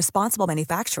 ethical, and responsible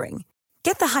manufacturing.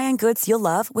 Get the high-end goods you'll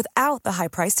love without the high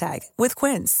price tag with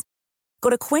Quince.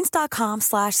 Go to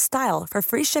quince.com/style for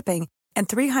free shipping and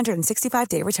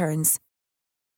 365-day returns.